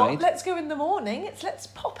 It's not, let's go in the morning. Let's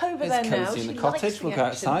pop over there now. It's cosy in the She cottage. likes We'll the go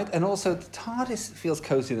action. outside. And also the TARDIS feels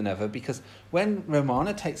cosier than ever because when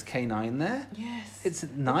Romana takes K9 there, Yes. it's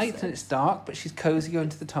at night and it's dark, but she's cosy going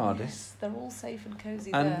to the TARDIS. Yes, they're all safe and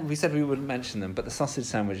cosy And there. we said we wouldn't mention them, but the sausage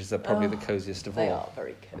sandwiches are probably the cosiest of all. They are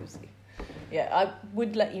very cosy. Yeah, I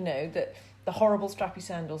would let you know that the horrible strappy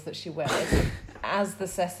sandals that she wears as the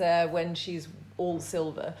Cessair when she's all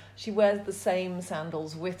silver, she wears the same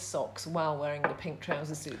sandals with socks while wearing the pink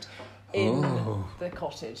trouser suit in the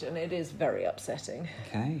cottage, and it is very upsetting.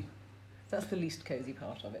 Okay. That's the least cosy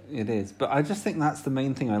part of it. It is, but I just think that's the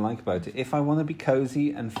main thing I like about it. If I want to be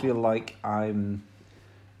cosy and feel like I'm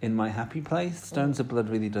in my happy place, Stones of Blood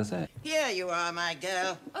really does it. Here you are, my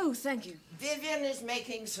girl. Oh, thank you. Vivian is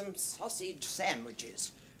making some sausage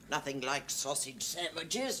sandwiches. Nothing like sausage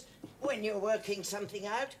sandwiches when you're working something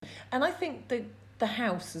out. And I think the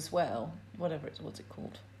house as well, what's it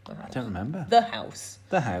called? I don't remember. The house.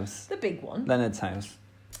 The house. The big one. Leonard's house.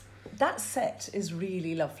 That set is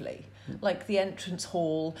really lovely. Like the entrance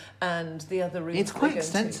hall and the other rooms. It's quite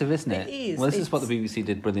extensive, isn't it? It is. Well, this is what the BBC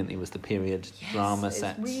did brilliantly, was the period drama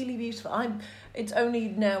sets. It's really beautiful. It's only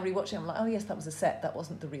now rewatching, I'm like, oh yes, that was a set, that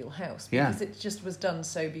wasn't the real house. Because it just was done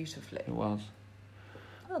so beautifully. It was.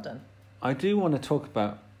 Well done. I do want to talk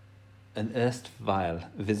about an erstwhile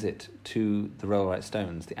visit to the Rollright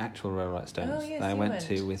Stones, the actual Rollright Stones, Oh, yes, that I you went went.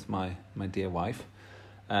 to with my dear wife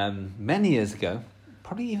many years ago,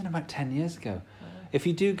 probably even about 10 years ago. If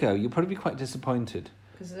you do go, you'll probably be quite disappointed.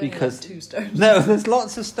 Because there's only 2 stones. No, there's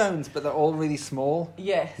lots of stones, but they're all really small.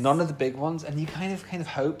 Yes. None of the big ones, and you kind of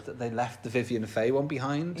hope that they left the Vivian Faye one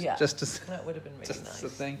behind. Yeah. Just to, that would have been really just nice. the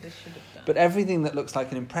thing. They should have done. But everything that looks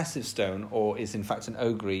like an impressive stone, or is in fact an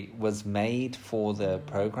ogre, was made for the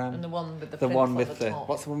programme. And the one with the The plinth one on with the top.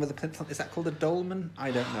 what's the one with the plinth on? Is that called a dolmen?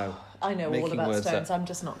 I don't know. I know all Making about words stones. up. I'm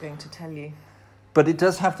just not going to tell you. But it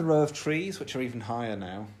does have the row of trees, which are even higher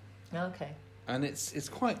now. Okay. And it's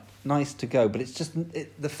quite nice to go, but it's just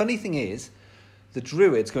the funny thing is, the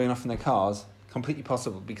Druids going off in their cars, completely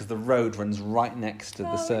possible because the road runs right next to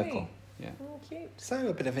the circle. Really? Yeah. Oh, cute. So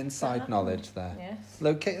a bit of inside knowledge there. Yes.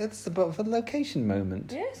 That's the bit of a location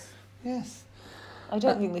moment. Yes. Yes. I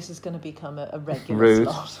don't think this is going to become a regular Rude.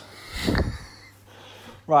 slot.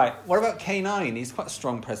 Right. What about K9? He's quite a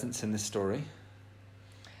strong presence in this story.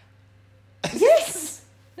 Yes.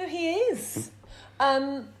 No, he is.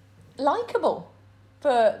 Likeable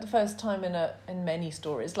for the first time in many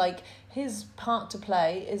stories. Like, his part to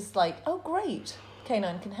play is like, oh great,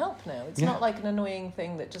 K9 can help now. It's not like an annoying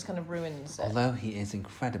thing that just kind of ruins it. Although he is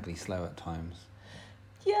incredibly slow at times.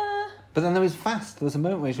 Yeah. But then there was fast. There was a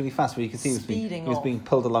moment where he was really fast, where you could see he was being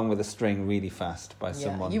pulled along with a string really fast by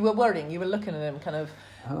someone. You were worrying. You were looking at him, kind of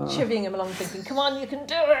chivying him along, thinking, come on, you can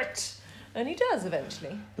do it. And he does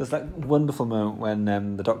eventually. There's that wonderful moment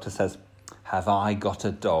when the doctor says, "Have I got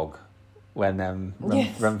a dog?" When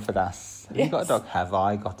Rumford asks, "Have you got a dog?" "Have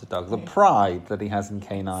I got a dog?" The pride that he has in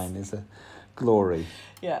K9 is a glory.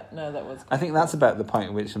 Yeah, no, that was I think that's about the point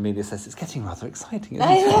at which Amelia says, "It's getting rather exciting, isn't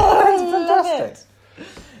I it?" know, It's fantastic.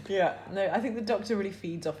 Yeah, no, I think the doctor really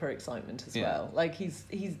feeds off her excitement as well. Like, he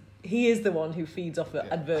is the one who feeds off the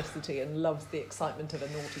adversity and loves the excitement of a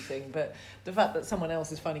naughty thing, but the fact that someone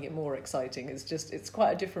else is finding it more exciting is just, it's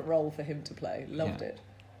quite a different role for him to play. Loved it.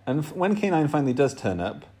 And when K9 finally does turn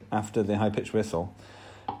up, after the high-pitched whistle,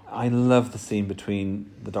 I love the scene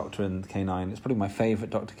between the Doctor and K9. It's probably my favourite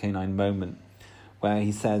Dr. K9 moment, where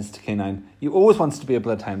he says to K9, "You always wanted to be a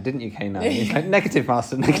bloodhound, didn't you, K9?" He's like, "Negative,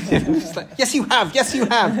 Master, negative." And she's like, "Yes, you have, yes, you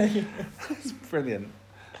have." It's brilliant.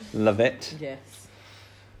 Love it. Yes.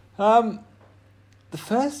 The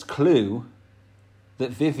first clue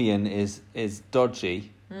that Vivian is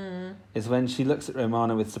dodgy is when she looks at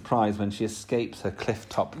Romana with surprise when she escapes her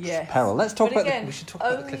cliff-top peril. Let's talk about we should talk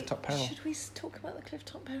about the cliff-top peril. Should we talk about the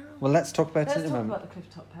cliff-top peril? Well, let's talk about it in a moment. Let's talk about the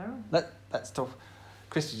cliff-top peril. Let's talk.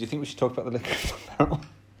 Christy, do you think we should talk about the cliff-top peril?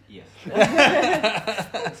 Yes.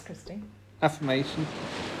 Thanks, Christy. Affirmation.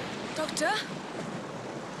 Doctor?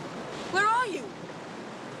 Where are you?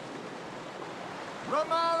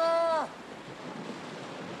 Romana!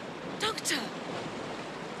 Doctor!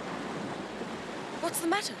 What's the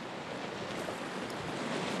matter?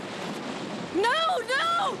 No!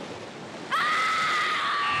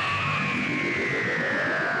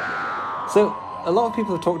 So, a lot of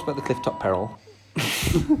people have talked about the cliff-top peril.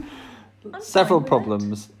 Several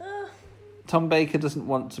problems. Tom Baker doesn't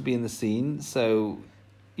want to be in the scene, so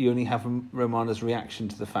you only have Romana's reaction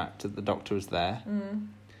to the fact that the Doctor is there.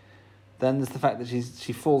 Then there's the fact that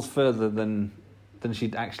she falls further than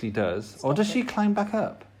she actually does. Or does she climb back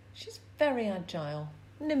up? She's very agile.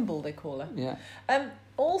 Nimble, they call her. Yeah.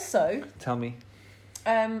 Also... Tell me.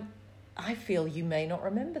 I feel you may not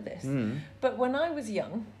remember this, but when I was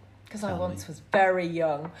young, because I once was very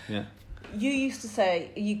young, you used to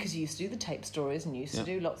say, because you used to do the tape stories and you used to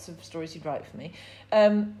do lots of stories you'd write for me,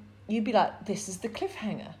 you'd be like, this is the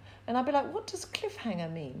cliffhanger. And I'd be like, what does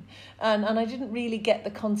cliffhanger mean? And I didn't really get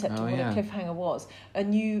the concept of what a cliffhanger was.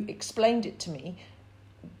 And you explained it to me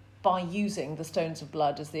by using the Stones of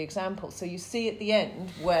Blood as the example. So you see at the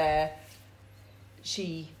end where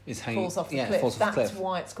she falls off the cliff. That's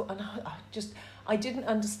why it's called... And I didn't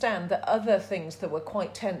understand that other things that were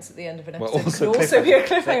quite tense at the end of an episode could also be a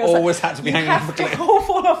cliffhanger. They always had to be hanging off a cliff. You have to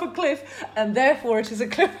fall off a cliff, and therefore it is a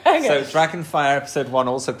cliffhanger. So Dragonfire episode 1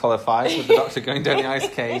 also qualifies with the Doctor going down the ice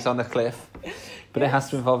caves on a cliff. But it has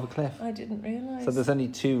to involve a cliff. I didn't realise. So there's only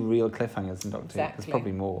 2 real cliffhangers in Doctor Who. Exactly. There's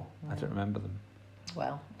probably more. I don't remember them.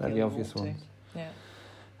 Well, they're the obvious ones. Yeah.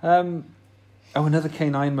 Another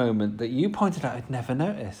K9 moment that you pointed out I'd never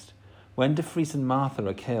noticed. When De Vries and Martha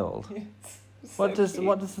are killed. Yes. What does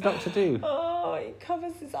the Doctor do? Oh, he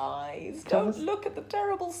covers his eyes. Don't look at the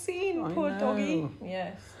terrible scene, poor doggy.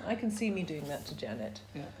 Yes, I can see me doing that to Janet.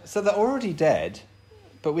 Yeah. So they're already dead,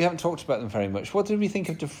 but we haven't talked about them very much. What did we think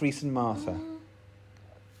of De Vries and Martha?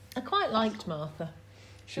 I quite liked Martha.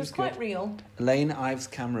 She was quite real. Elaine Ives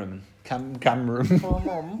Cameron.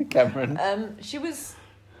 Cameron. Cameron. She was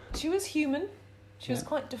human. She was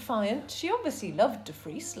quite defiant. She obviously loved De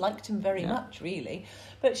Vries, liked him very much, really.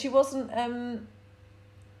 But she wasn't going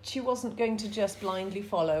to just blindly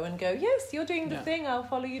follow and go, yes, you're doing the thing, I'll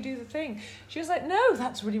follow you do the thing. She was like, no,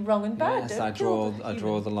 that's really wrong and bad. Yes, I draw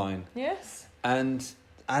the line. Yes. And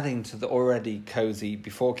adding to the already cosy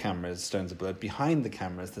before cameras, Stones of Blood, behind the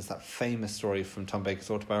cameras, there's that famous story from Tom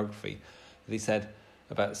Baker's autobiography that he said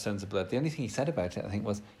about Stones of Blood. The only thing he said about it, I think,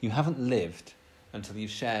 was, you haven't lived until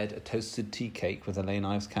you've shared a toasted tea cake with Elaine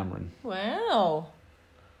Ives Cameron. Wow.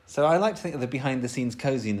 So I like to think of the behind-the-scenes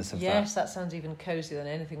coziness of that. Yes, that sounds even cosier than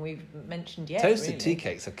anything we've mentioned yet. Toasted tea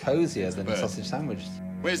cakes are cosier than a sausage sandwich.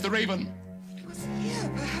 Where's the Raven? It was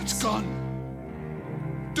here, perhaps. It's gone.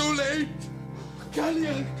 Too late.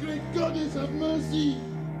 Gallia, great goddess of mercy.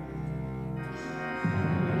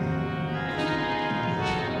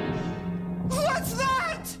 What's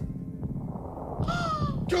that?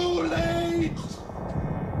 Too late.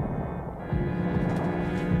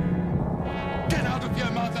 Get out of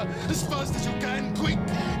here, Martha, as fast as you can, quick!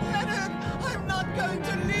 Let him! I'm not going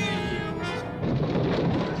to leave!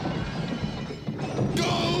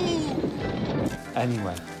 Go!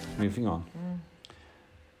 Anyway, moving on.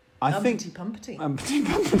 I think Umpty-pumpty.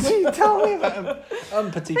 Umpty-pumpty. Tell me about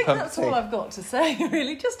Umpty-pumpty. I think that's all I've got to say,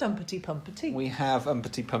 really. Just Umpty-pumpty. We have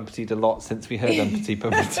Umpty-pumptied a lot since we heard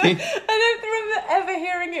Umpty-pumpty. I don't remember ever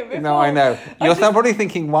hearing it before. No, I know. You're probably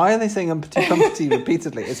thinking, why are they saying Umpty-pumpty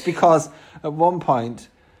repeatedly? It's because at one point...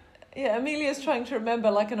 Yeah, Amelia's trying to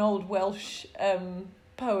remember like an old Welsh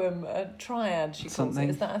poem, a triad, she calls it.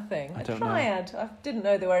 Is that a thing? I don't triad. I didn't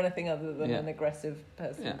know there were anything other than an aggressive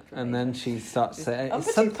person. Yeah, and then she starts saying,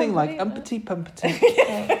 it's something like Umpty-pumpty.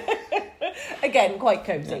 Again, quite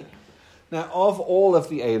cosy. Yeah. Now, of all of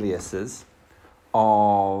the aliases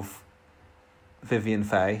of Vivian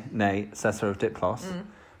Fay, nay, Cessa of Diplos,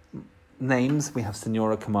 names, we have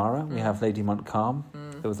Signora Camara, we have Lady Montcalm,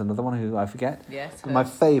 there was another one who I forget. Yes. My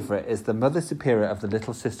favourite is the Mother Superior of the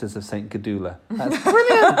Little Sisters of St. Gadula. That's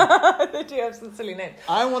brilliant! They do have some silly names.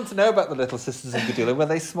 I want to know about the Little Sisters of Gadula. Were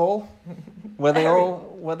they small? Were they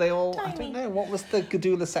all tiny. I don't know, what was the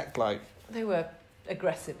Gadula sect like? They were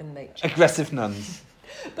aggressive in nature. Aggressive nuns.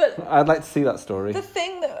 But I'd like to see that story. the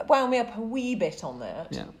thing that wound me up a wee bit on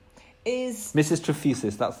that is... Mrs.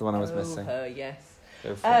 Trefusis, that's the one I was missing. Her, yes.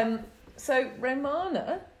 Go for it. So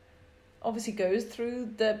Romana obviously goes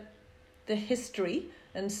through the history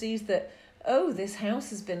and sees that, this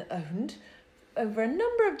house has been owned over a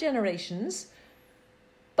number of generations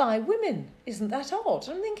by women. Isn't that odd?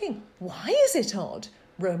 I'm thinking, why is it odd,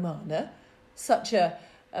 Romana, such a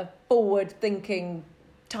forward-thinking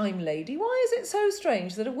time lady? Why is it so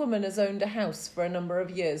strange that a woman has owned a house for a number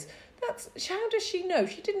of years? How does she know?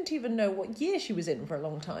 She didn't even know what year she was in for a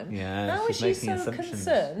long time. Yeah, now is she so assumptions.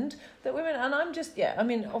 concerned that women... And I'm just,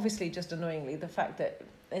 obviously just annoyingly, the fact that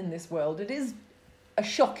in this world it is a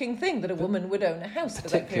shocking thing that a woman would own a house for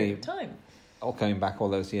that period of time. All going back all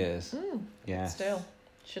those years. Yeah. Still,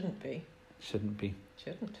 shouldn't be. Shouldn't be.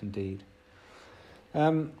 Shouldn't. Indeed.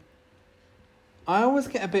 I always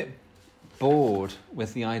get a bit bored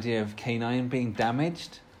with the idea of K9 being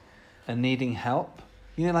damaged and needing help.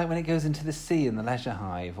 You know, like when it goes into the sea in the Leisure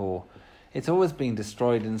Hive, or it's always being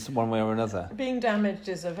destroyed in one way or another. Being damaged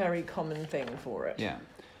is a very common thing for it. Yeah.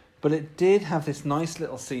 But it did have this nice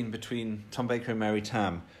little scene between Tom Baker and Mary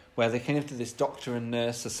Tam, where they kind of did this doctor and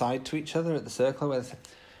nurse aside to each other at the circle, where they said,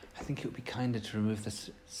 I think it would be kinder to remove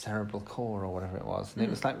the cerebral core or whatever it was. And it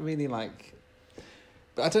was like really like...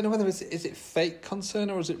 But I don't know whether is it fake concern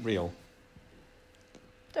or is it real?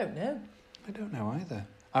 Don't know. I don't know either.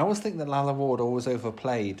 I always think that Lalla Ward always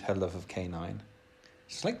overplayed her love of K9.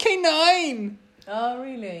 She's like, K9! Oh,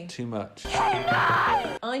 really? Too much.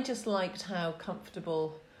 I just liked how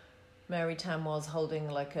comfortable Mary Tam was holding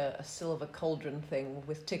like a silver cauldron thing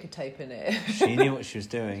with ticker tape in it. She knew what she was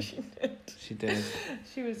doing. She did.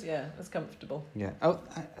 She was, it was comfortable. Yeah. Oh,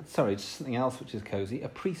 sorry, just something else which is cosy. A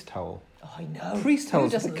priest hole. Oh, I know. Priest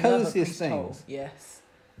holes are the cosiest things. Hole? Yes.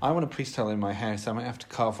 I want a priest hole in my house. I might have to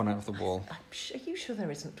carve one out of the wall. Are you sure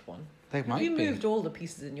there isn't one? They might be. Have you moved all the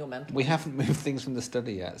pieces in your mantel? We haven't moved things from the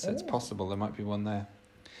study yet, so it's possible there might be one there.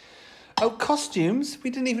 Oh, costumes. We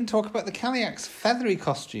didn't even talk about the Kaliak's feathery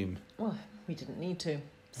costume. Well, we didn't need to.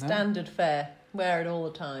 Standard fare. Wear it all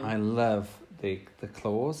the time. I love the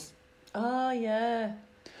claws. Oh, yeah.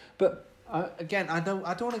 But, again, I don't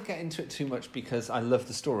want to get into it too much because I love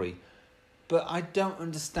the story. But I don't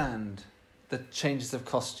understand the changes of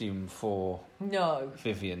costume for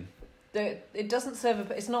Vivian. It doesn't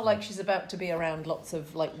serve it's not like she's about to be around lots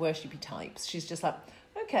of like worshipy types. She's just like,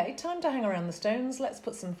 okay, time to hang around the stones, let's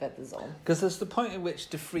put some feathers on. Because there's the point at which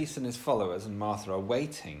De Vries and his followers and Martha are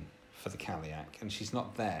waiting for the Kaliak and she's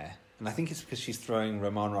not there. And I think it's because she's throwing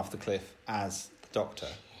Romana off the cliff as the Doctor.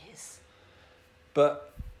 Yes.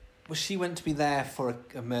 But was she went to be there for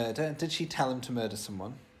a murder? Did she tell him to murder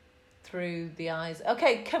someone? Through the eyes.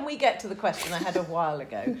 Okay, can we get to the question I had a while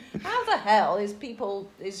ago? How the hell is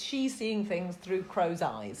she seeing things through Crow's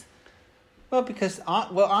eyes? Well, because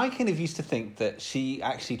I kind of used to think that she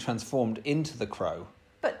actually transformed into the Crow.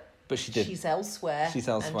 But she didn't. She's elsewhere.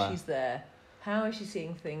 And she's there. How is she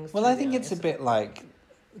seeing things? Well, I think it's a bit like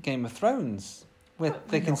Game of Thrones, where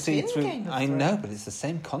they can see through. I know, but it's the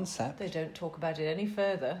same concept. They don't talk about it any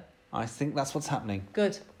further. I think that's what's happening.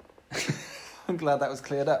 Good. I'm glad that was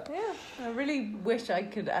cleared up. Yeah, I really wish I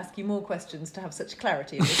could ask you more questions to have such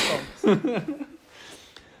clarity in response.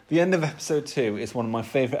 The end of episode 2 is one of my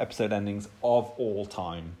favourite episode endings of all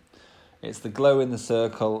time. It's the glow in the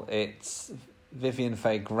circle. It's Vivian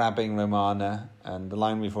Faye grabbing Romana, and the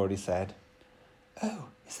line we've already said. Oh,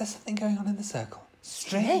 is there something going on in the circle?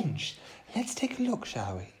 Strange. Let's take a look,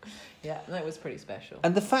 shall we? Yeah, that was pretty special.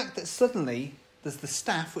 And the fact that suddenly there's the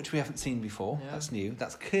staff, which we haven't seen before. Yeah. That's new.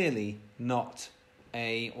 That's clearly not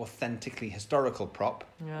a authentically historical prop,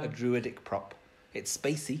 a druidic prop. It's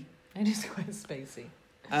spacey. It is quite spacey.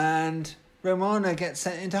 And Romana gets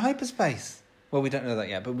sent into hyperspace. Well, we don't know that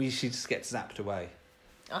yet, but she just gets zapped away.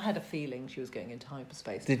 I had a feeling she was going into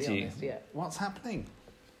hyperspace, Did to be you? honest, yeah. What's happening?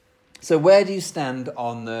 So where do you stand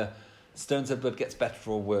on the Stones of Blood gets better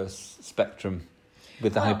or worse spectrum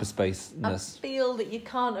with the hyperspaceness? I feel that you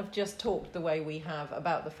can't have just talked the way we have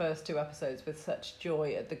about the first 2 episodes with such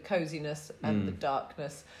joy at the coziness and the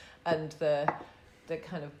darkness and the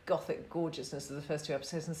kind of gothic gorgeousness of the first 2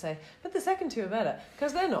 episodes and say, but the second 2 are better.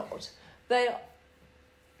 Because they're not.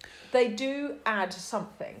 They do add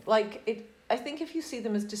something. Like, I think if you see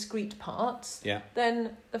them as discrete parts,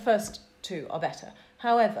 then the first 2 are better.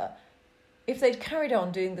 However, if they'd carried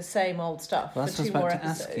on doing the same old stuff for 2 more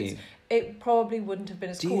episodes, it probably wouldn't have been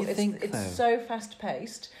as cool. It's so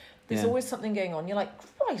fast-paced. There's always something going on. You're like,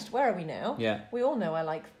 Christ, where are we now? Yeah. We all know I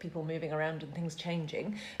like people moving around and things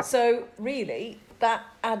changing. So really, that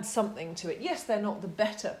adds something to it. Yes, they're not the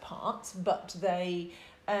better parts, but they're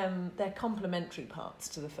complementary parts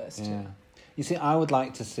to the first 2. You see, I would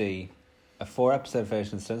like to see a 4-episode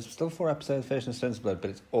version of Stones, still 4-episode version of Stones of Blood, but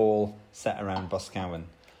it's all set around Boscawen.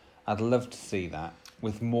 I'd love to see that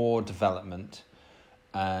with more development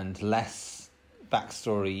and less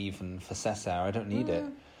backstory even for Cessair. I don't need it.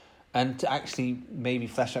 And to actually maybe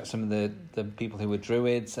flesh out some of the people who were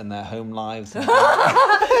druids and their home lives. And you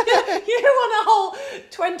want a whole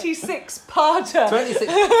 26-parter.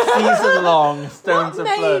 26-season-long Stones of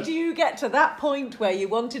Blood. What made you get to that point where you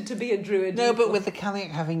wanted to be a druid? No, but with the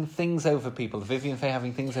Kaliak having things over people, Vivian Faye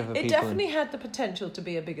having things over people. It definitely had the potential to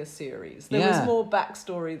be a bigger series. There was more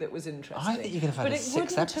backstory that was interesting. I think you could have had a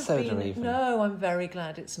 6-episode or even. No, I'm very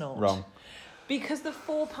glad it's not. Wrong. Because the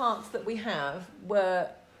 4 parts that we have were...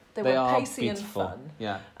 They were pacey beautiful. And fun.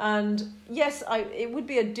 Yeah. And yes, it would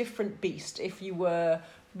be a different beast if you were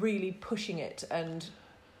really pushing it.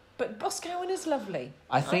 But Boscawen is lovely.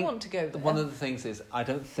 I want to go there. One of the things is, I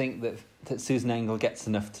don't think that Susan Engel gets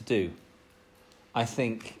enough to do. I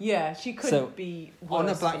think... Yeah, she could be worse.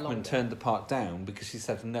 Honor Blackman turned the part down because she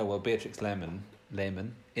said, no, well, Beatrix Lehman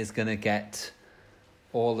is going to get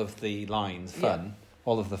all of the lines fun,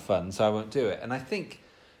 all of the fun, so I won't do it. And I think,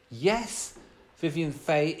 yes, Vivian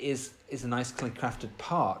Faye is a nicely crafted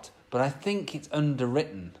part, but I think it's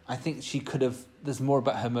underwritten. I think she could have... There's more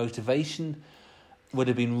about her motivation. Would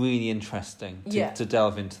have been really interesting to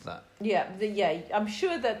delve into that. Yeah, I'm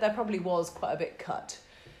sure that there probably was quite a bit cut.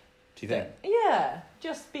 Do you think? Yeah,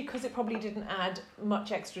 just because it probably didn't add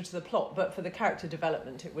much extra to the plot, but for the character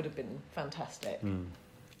development, it would have been fantastic.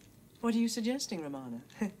 What are you suggesting, Romana?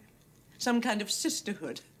 Some kind of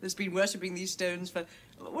sisterhood that's been worshipping these stones for...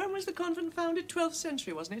 When was the convent founded? 12th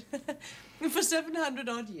century, wasn't it? For 700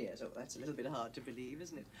 odd years. Oh, that's a little bit hard to believe,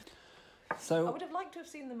 isn't it? So I would have liked to have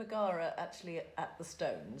seen the Megara actually at the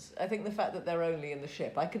stones. I think the fact that they're only in the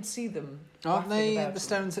ship, I could see them. Aren't they the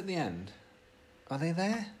stones at the end? Are they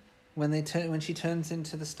there? When she turns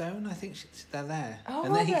into the stone, I think they're there. Oh,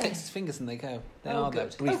 and then he clicks his fingers and they go. They are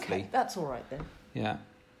good. there briefly. Okay, that's all right then. Yeah.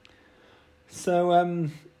 So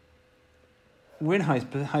we're in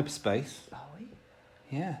hyperspace. Are we?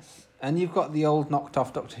 Yes. And you've got the old knocked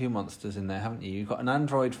off Doctor Who monsters in there, haven't you? You've got an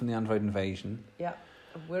android from the Android Invasion. Yeah.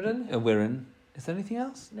 A Wirren. A Wirren. Is there anything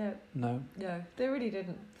else? No. No. No. They really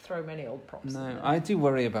didn't throw many old props in No. there. I do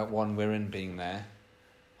worry about one Wirren being there.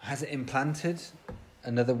 Has it implanted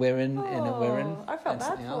another Wirren in a Wirren? I felt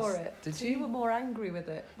bad for else? it. Did so you? You were more angry with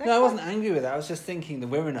it. No, I wasn't angry with it. I was just thinking the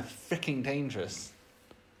Wirren are freaking dangerous.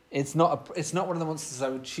 It's not one of the monsters I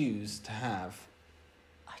would choose to have.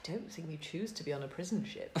 I don't think you choose to be on a prison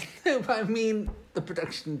ship. No, but I mean the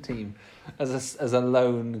production team as a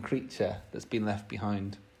lone creature that's been left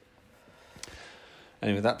behind.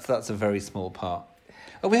 Anyway, that's a very small part.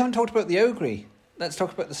 Oh, we haven't talked about the Ogre. Let's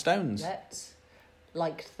talk about the stones. Let's.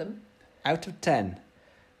 Liked them. Out of 10.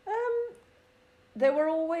 They were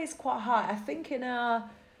always quite high. I think in our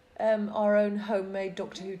own homemade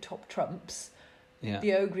Doctor Who top trumps,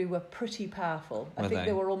 the Ogre were pretty powerful. I think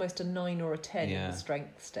they were almost a 9 or a 10 in the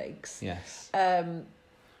strength stakes. Yes. I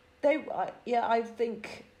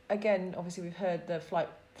think, again, obviously we've heard the Flight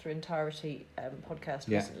Through Entirety podcast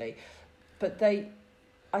recently, but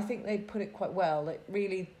I think they put it quite well. It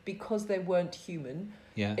really, because they weren't human,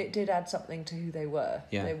 it did add something to who they were.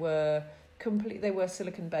 Yeah. They were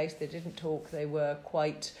silicon based. They didn't talk. They were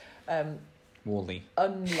quite Wally.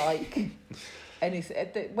 Unlike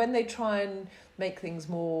anything. When they try and make things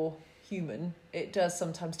more human, it does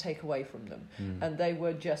sometimes take away from them. And they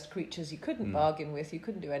were just creatures you couldn't bargain with. You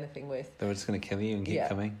couldn't do anything with. They were just going to kill you and keep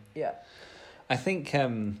coming. Yeah. I think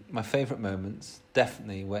my favourite moments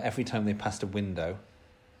definitely were every time they passed a window.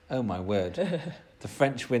 Oh my word. The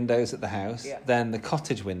French windows at the house, then the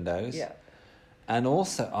cottage windows, and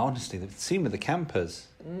also, honestly, the scene with the campers.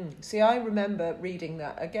 See, I remember reading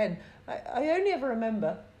that. Again, I only ever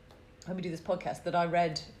remember, when we do this podcast, that I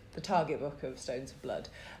read the Target book of Stones of Blood,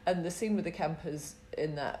 and the scene with the campers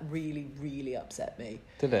in that really, really upset me.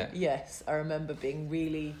 Did it? Yes, I remember being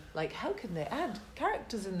really like, how can they add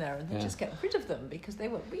characters in there and then just get rid of them, because they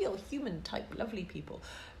were real human type lovely people,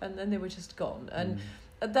 and then they were just gone. And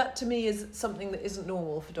that to me is something that isn't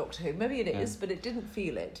normal for Doctor Who. Maybe it is, but it didn't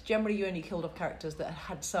feel it. Generally, you only killed off characters that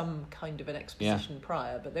had some kind of an exposition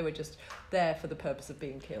prior, but they were just there for the purpose of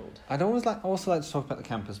being killed. I'd also like to talk about the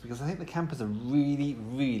campers, because I think the campers are really,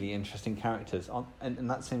 really interesting characters. And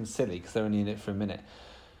that seems silly because they're only in it for a minute.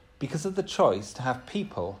 Because of the choice to have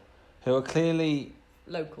people who are clearly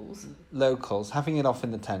locals, having it off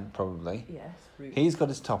in the tent, probably. Yes, rude. He's got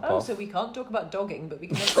his top off. Oh, so we can't talk about dogging, but we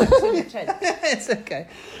can have sex in the tent. It's okay.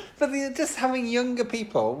 But just having younger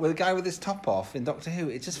people with a guy with his top off in Doctor Who,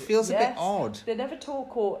 it just feels a bit odd. They never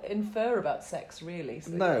talk or infer about sex, really.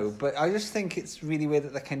 So no, but I just think it's really weird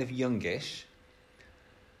that they're kind of youngish.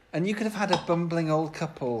 And you could have had a bumbling old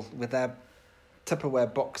couple with their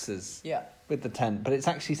Tupperware boxes with the tent, but it's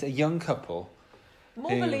actually a young couple. More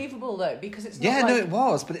believable, though, because it's not it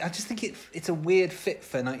was, but I just think it's a weird fit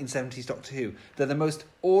for 1970s Doctor Who. They're the most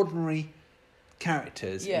ordinary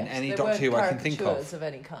characters in any Doctor Who I can think of. Caricatures of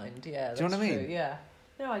any kind, Do you know what I mean? True, yeah.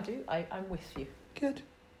 No, I do. I'm with you. Good.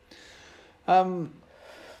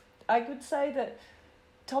 I would say that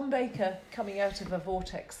Tom Baker coming out of a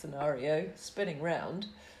vortex scenario, spinning round,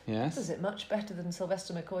 does it much better than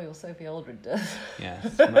Sylvester McCoy or Sophie Aldred does.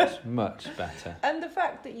 Yes, much, much better. And the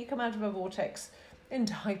fact that you come out of a vortex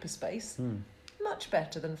into hyperspace, much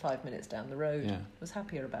better than 5 minutes down the road. Yeah. Was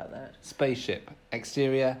happier about that. Spaceship.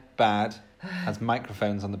 Exterior, bad. Has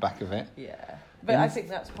microphones on the back of it. Yeah. But I think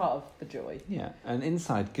that's part of the joy. Yeah. And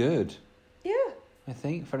inside, good. Yeah. I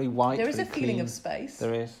think. Very white, there is very a feeling clean. of space.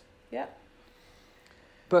 There is. Yeah.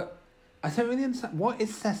 But I don't really understand. What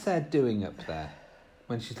is Cessair doing up there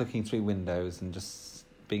when she's looking through windows and just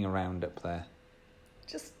being around up there?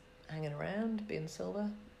 Just hanging around, being Silver.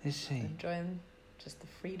 Is she? Enjoying just the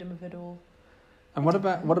freedom of it all. And what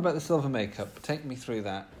about the silver makeup? Take me through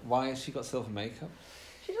that. Why has she got silver makeup?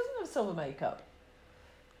 She doesn't have silver makeup.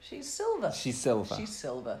 She's silver. She's silver. She's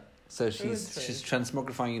silver. So she's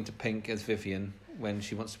transmogrifying into pink as Vivian when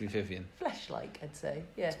she wants to be Vivian. Flesh-like, I'd say.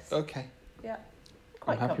 Yes. Okay. Yeah.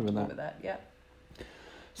 Quite I'm happy with comfortable with that. Yeah.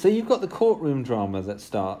 So you've got the courtroom drama that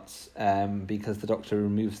starts because the Doctor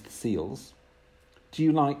removes the seals. Do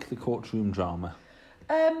you like the courtroom drama?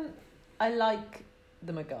 I like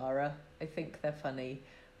the Megara. I think they're funny.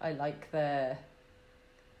 I like their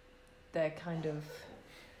kind of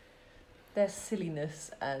their silliness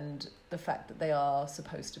and the fact that they are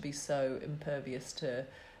supposed to be so impervious to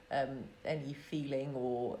any feeling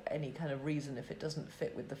or any kind of reason if it doesn't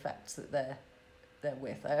fit with the facts that they're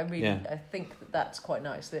with. I think that's quite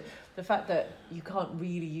nice. The fact that you can't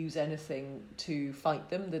really use anything to fight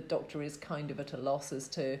them. The Doctor is kind of at a loss as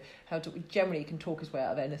to how to. Generally, he can talk his way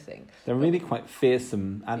out of anything. They're really quite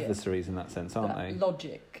fearsome adversaries in that sense, aren't they?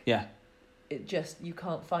 Logic. Yeah. You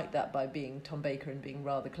can't fight that by being Tom Baker and being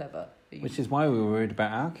rather clever. Which is why we were worried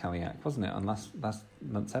about our Kalyak, wasn't it, on last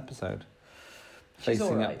month's episode?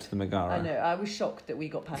 Facing up to the Megara. I know, I was shocked that we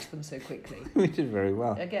got past them so quickly. We did very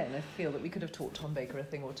well. Again, I feel that we could have taught Tom Baker a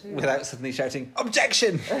thing or two. Without suddenly shouting,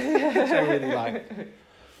 "Objection!" Which I really like.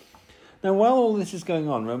 Now, while all this is going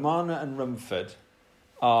on, Romana and Rumford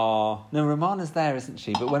are... No, Romana's there, isn't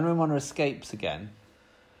she? But when Romana escapes again,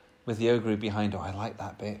 with the ogre behind her, I like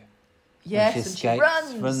that bit. Yes, and she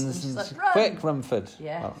runs and she's like, run. Quick, Rumford.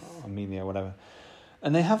 Yes. Well, Amelia, whatever.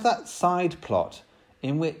 And they have that side plot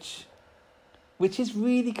in which is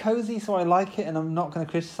really cosy, so I like it, and I'm not going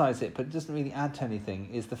to criticise it, but it doesn't really add to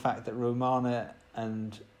anything, is the fact that Romana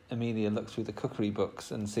and Amelia look through the cookery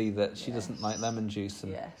books and see that she doesn't like lemon juice,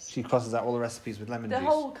 and she crosses out all the recipes with lemon juice. The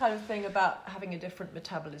whole kind of thing about having a different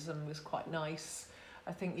metabolism was quite nice.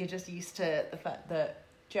 I think you're just used to the fact that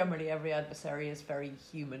generally every adversary is very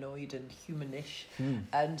humanoid and humanish,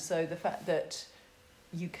 and so the fact that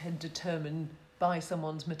you can determine by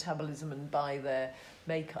someone's metabolism and by their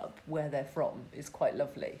makeup where they're from is quite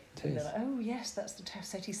lovely. And they're like, oh yes, that's the Tau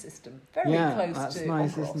Ceti system. Very close that's to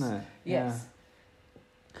nice, Ogros. isn't it? Yes.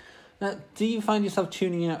 Yeah. Now, do you find yourself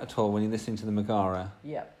tuning out at all when you're listening to the Megara?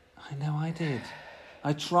 Yeah. I know I did.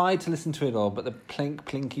 I tried to listen to it all, but the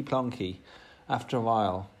plinky plonky after a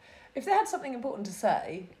while. If they had something important to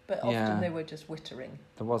say, but often they were just whittering.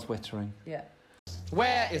 There was whittering. Yeah.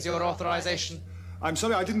 Where is your authorization? I'm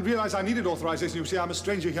sorry, I didn't realise I needed authorization. You see, I'm a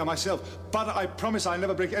stranger here myself. But I promise I'll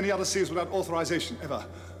never break any other seals without authorization, ever.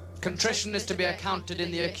 Contrition is to be accounted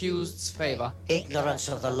in the accused's favour. Ignorance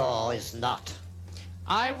of the law is not.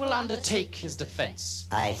 I will undertake his defence.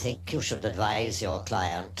 I think you should advise your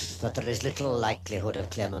client that there is little likelihood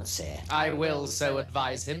of clemency. I will so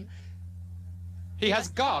advise him. He has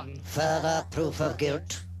gone. Further proof of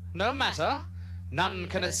guilt? No matter. None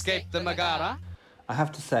can escape the Megara. I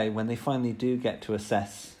have to say, when they finally do get to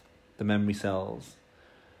assess the memory cells,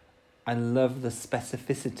 I love the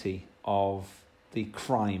specificity of the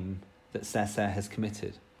crime that Cessair has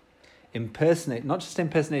committed. Not just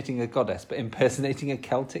impersonating a goddess, but impersonating a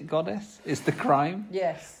Celtic goddess is the crime.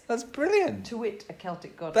 Yes. That's brilliant. To wit, a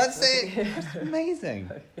Celtic goddess. That's it. That's amazing.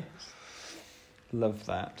 Yes. Love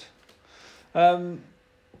that.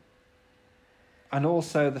 And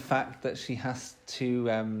also the fact that she has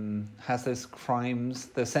to has those crimes,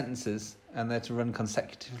 those sentences, and they're to run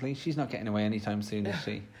consecutively. She's not getting away anytime soon, is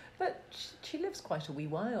she? But she lives quite a wee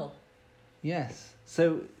while. Yes.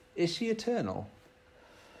 So is she eternal?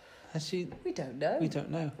 Has she? We don't know. We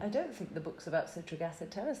don't know. I don't think the books about citric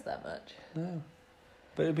acid tell us that much. No.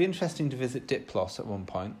 But it'd be interesting to visit Diplos at one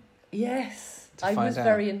point. Yes. I was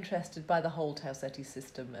very interested by the whole Tau Ceti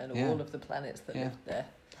system and all of the planets that lived there.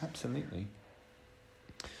 Absolutely.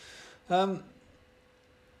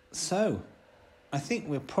 So, I think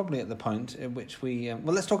we're probably at the point at which we...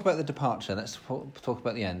 let's talk about the departure. Let's talk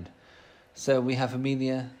about the end. So we have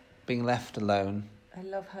Amelia being left alone. I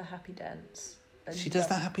love her happy dance. And she does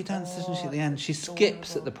that happy dance, doesn't she, at the end? She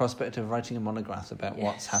skips at the prospect of writing a monograph about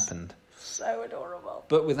what's happened. So adorable.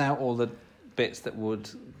 But without all the bits that would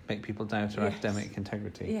make people doubt her academic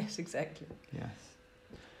integrity. Yes, exactly. Yes.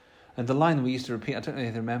 And the line we used to repeat, I don't know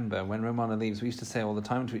if you remember, when Romana leaves, we used to say all the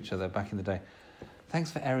time to each other back in the day,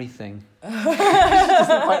 thanks for everything. She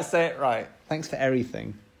doesn't quite say it right. Thanks for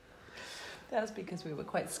everything. That's because we were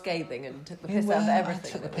quite scathing and took the piss out of everything.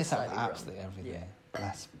 I took the piss out of absolutely everything.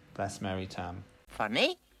 Yeah. Bless Mary Tam.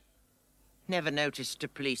 Funny. Never noticed a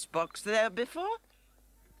police box there before.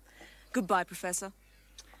 Goodbye, Professor.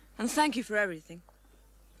 And thank you for everything.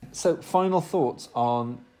 So, final thoughts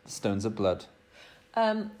on Stones of Blood.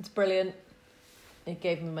 It's brilliant. It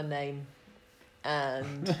gave me my name.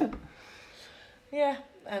 And yeah,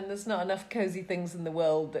 and there's not enough cosy things in the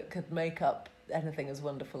world that could make up anything as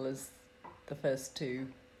wonderful as the first 2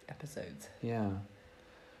 episodes. Yeah.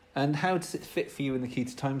 And how does it fit for you in the Key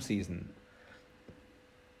to Time season?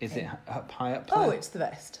 Is it high up there? Oh, it's the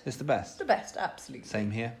best. It's the best? The best, absolutely. Same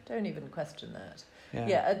here. Don't even question that.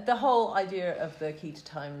 Yeah, the whole idea of the Key to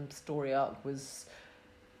Time story arc was,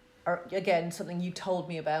 again, something you told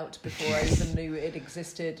me about before I even knew it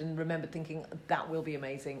existed, and remember thinking, that will be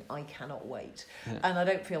amazing, I cannot wait. Yeah. And I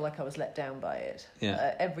don't feel like I was let down by it.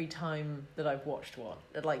 Yeah. Every time that I've watched one,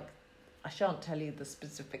 like, I shan't tell you the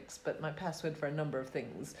specifics, but my password for a number of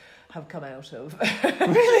things have come out of,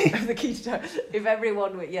 really? of the Key to Time. If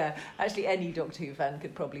everyone were, actually any Doctor Who fan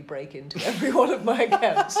could probably break into every one of my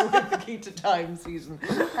accounts with the Key to Time season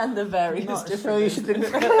and the various different...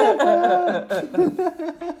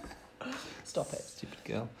 Stop it. Stupid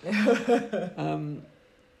girl.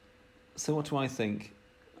 So what do I think?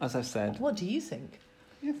 As I've said... What do you think?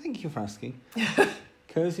 Yeah, thank you for asking.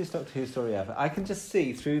 Coziest Doctor Who story ever. I can just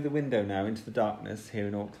see through the window now into the darkness here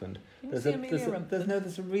in Auckland. There's a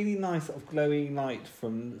really nice sort of glowing light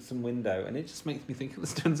from some window, and it just makes me think of the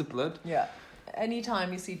Stones of Blood. Yeah.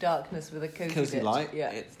 Anytime you see darkness with a cozy light,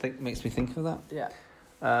 it makes me think of that. Yeah.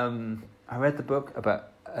 I read the book about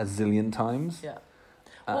a zillion times. Yeah.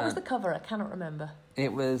 What was the cover? I cannot remember.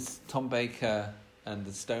 It was Tom Baker and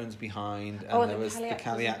the Stones behind, and there was the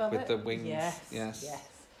Caliac with the wings. Yes.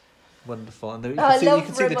 Wonderful. And I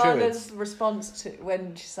love Romana's response to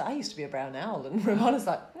when she said, I used to be a brown owl, and Romana's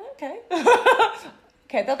like, okay.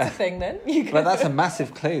 Okay, that's a thing then. But that's a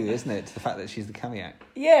massive clue, isn't it, to the fact that she's the Caliac?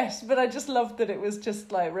 Yes, but I just loved that it was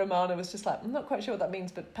just like, Romana was just like, I'm not quite sure what that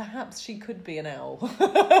means, but perhaps she could be an owl.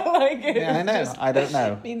 I know. I don't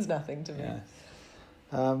know. It means nothing to me.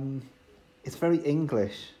 Yeah. It's very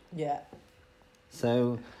English. Yeah.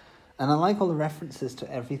 So... And I like all the references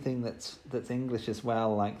to everything that's English as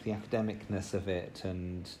well, like the academicness of it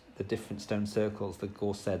and the different stone circles, the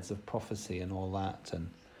Gorseds of prophecy and all that, and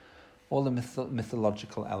all the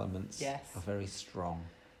mythological elements are very strong.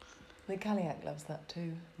 The Caliac loves that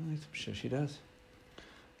too. I'm sure she does.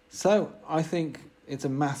 So I think it's a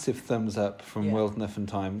massive thumbs up from World Enough and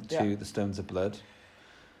Time to the Stones of Blood.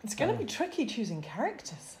 It's going to be tricky choosing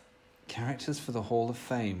characters. Characters for the Hall of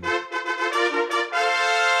Fame.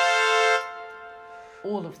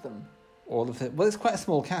 All of them. All of it. Well, it's quite a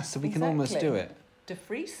small cast, so we can almost do it. De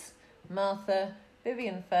Vries, Martha,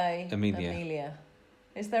 Vivian Fay, Amelia.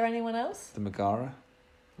 Is there anyone else? The Megara?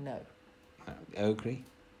 No. Ogre?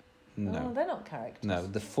 No. Oh, they're not characters. No,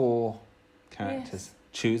 the 4 characters. Yes.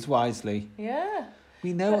 Choose wisely. Yeah.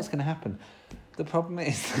 We know what's going to happen. The problem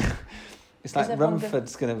is, it's like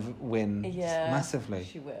Rumford's going to win massively.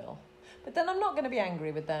 She will. But then I'm not going to be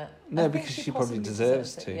angry with that. No, because she probably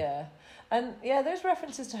deserves to. Yeah. And there's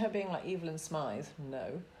references to her being like Evelyn Smythe.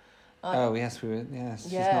 No. Yes,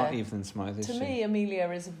 she's not Evelyn Smythe, is she? To me, Amelia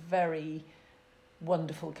is a very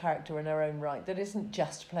wonderful character in her own right. That isn't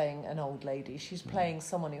just playing an old lady. She's playing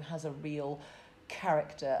someone who has a real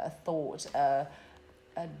character, a thought, a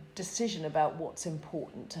decision about what's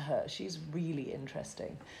important to her. She's really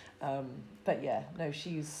interesting. But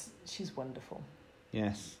she's wonderful.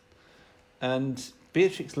 Yes. And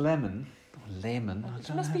Beatrix Lehman.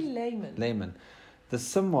 It must be Lehman. Lehman. There's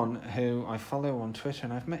someone who I follow on Twitter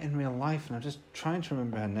and I've met in real life, and I'm just trying to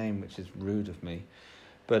remember her name, which is rude of me.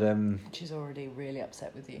 But she's already really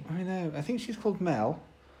upset with you. I know. I think she's called Mel,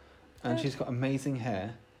 and she's got amazing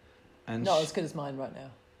hair. And not as good as mine right now.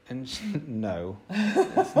 And no,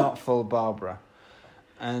 it's not full Barbara.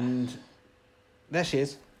 And there she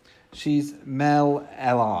is. She's Mel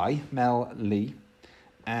Lee.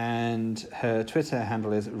 And her Twitter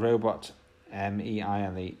handle is robot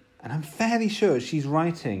MEILE, and I'm fairly sure she's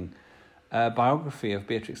writing a biography of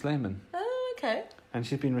Beatrix Lehman. Oh, okay. And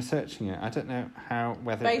she's been researching it. I don't know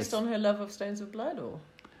whether based on her love of Stones of Blood, or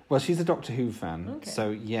well, she's a Doctor Who fan, so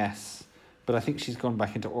yes. But I think she's gone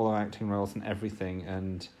back into all her acting roles and everything,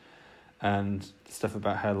 and stuff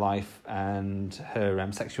about her life and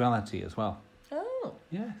her sexuality as well. Oh,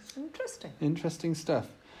 yes, interesting stuff.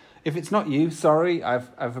 If it's not you, sorry, I've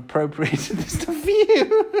appropriated this stuff for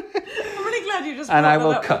you. I'm really glad you just. And I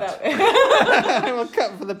will cut. I will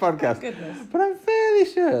cut for the podcast. Goodness. But I'm fairly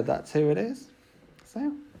sure that's who it is.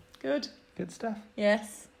 So good stuff.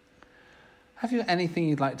 Yes. Have you anything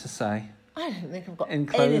you'd like to say? I don't think I've got in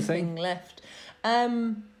closing anything left.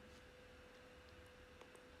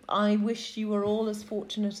 I wish you were all as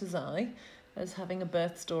fortunate as I, as having a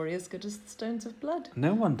birth story as good as the Stones of Blood.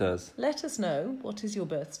 No one does. Let us know, what is your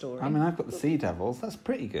birth story? I mean, I've got the Sea Devils. That's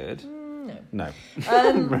pretty good. No.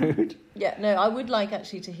 Rude. Yeah, no, I would like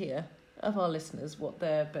actually to hear of our listeners what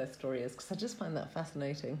their birth story is, because I just find that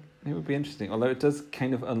fascinating. It would be interesting, although it does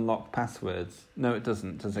kind of unlock passwords. No, it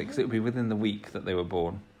doesn't, does it? Because it would be within the week that they were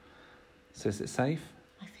born. So is it safe?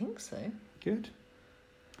 I think so. Good.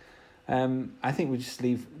 I think we just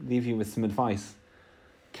leave you with some advice.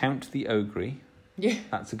 Count the ogre. Yeah.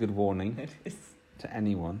 That's a good warning. It is. To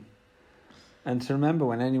anyone. And to remember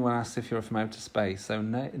when anyone asks if you're from outer space, so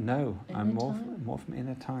no, I'm more from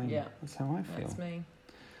inner time. Yeah. That's how I feel. That's me.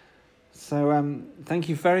 So thank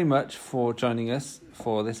you very much for joining us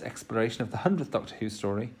for this exploration of the 100th Doctor Who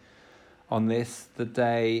story on this, the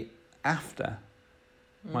day after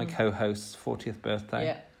my co-host's 40th birthday.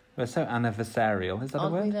 Yeah. We're so anniversarial. Is that a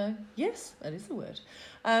word? We though? Yes, that is a word.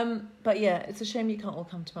 But yeah, it's a shame you can't all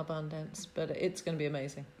come to my barn dance, but it's going to be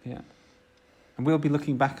amazing. Yeah. And we'll be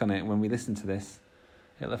looking back on it when we listen to this.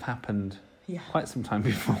 It'll have happened quite some time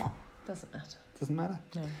before. Doesn't matter. Doesn't matter?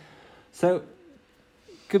 No. So,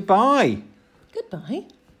 goodbye. Goodbye.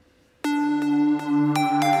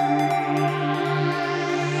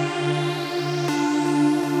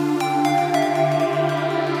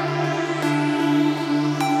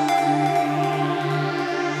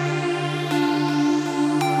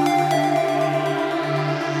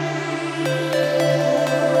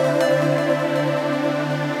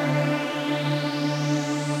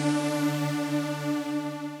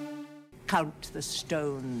 Count the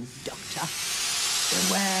stones, Doctor.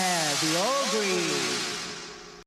 Beware the ogre.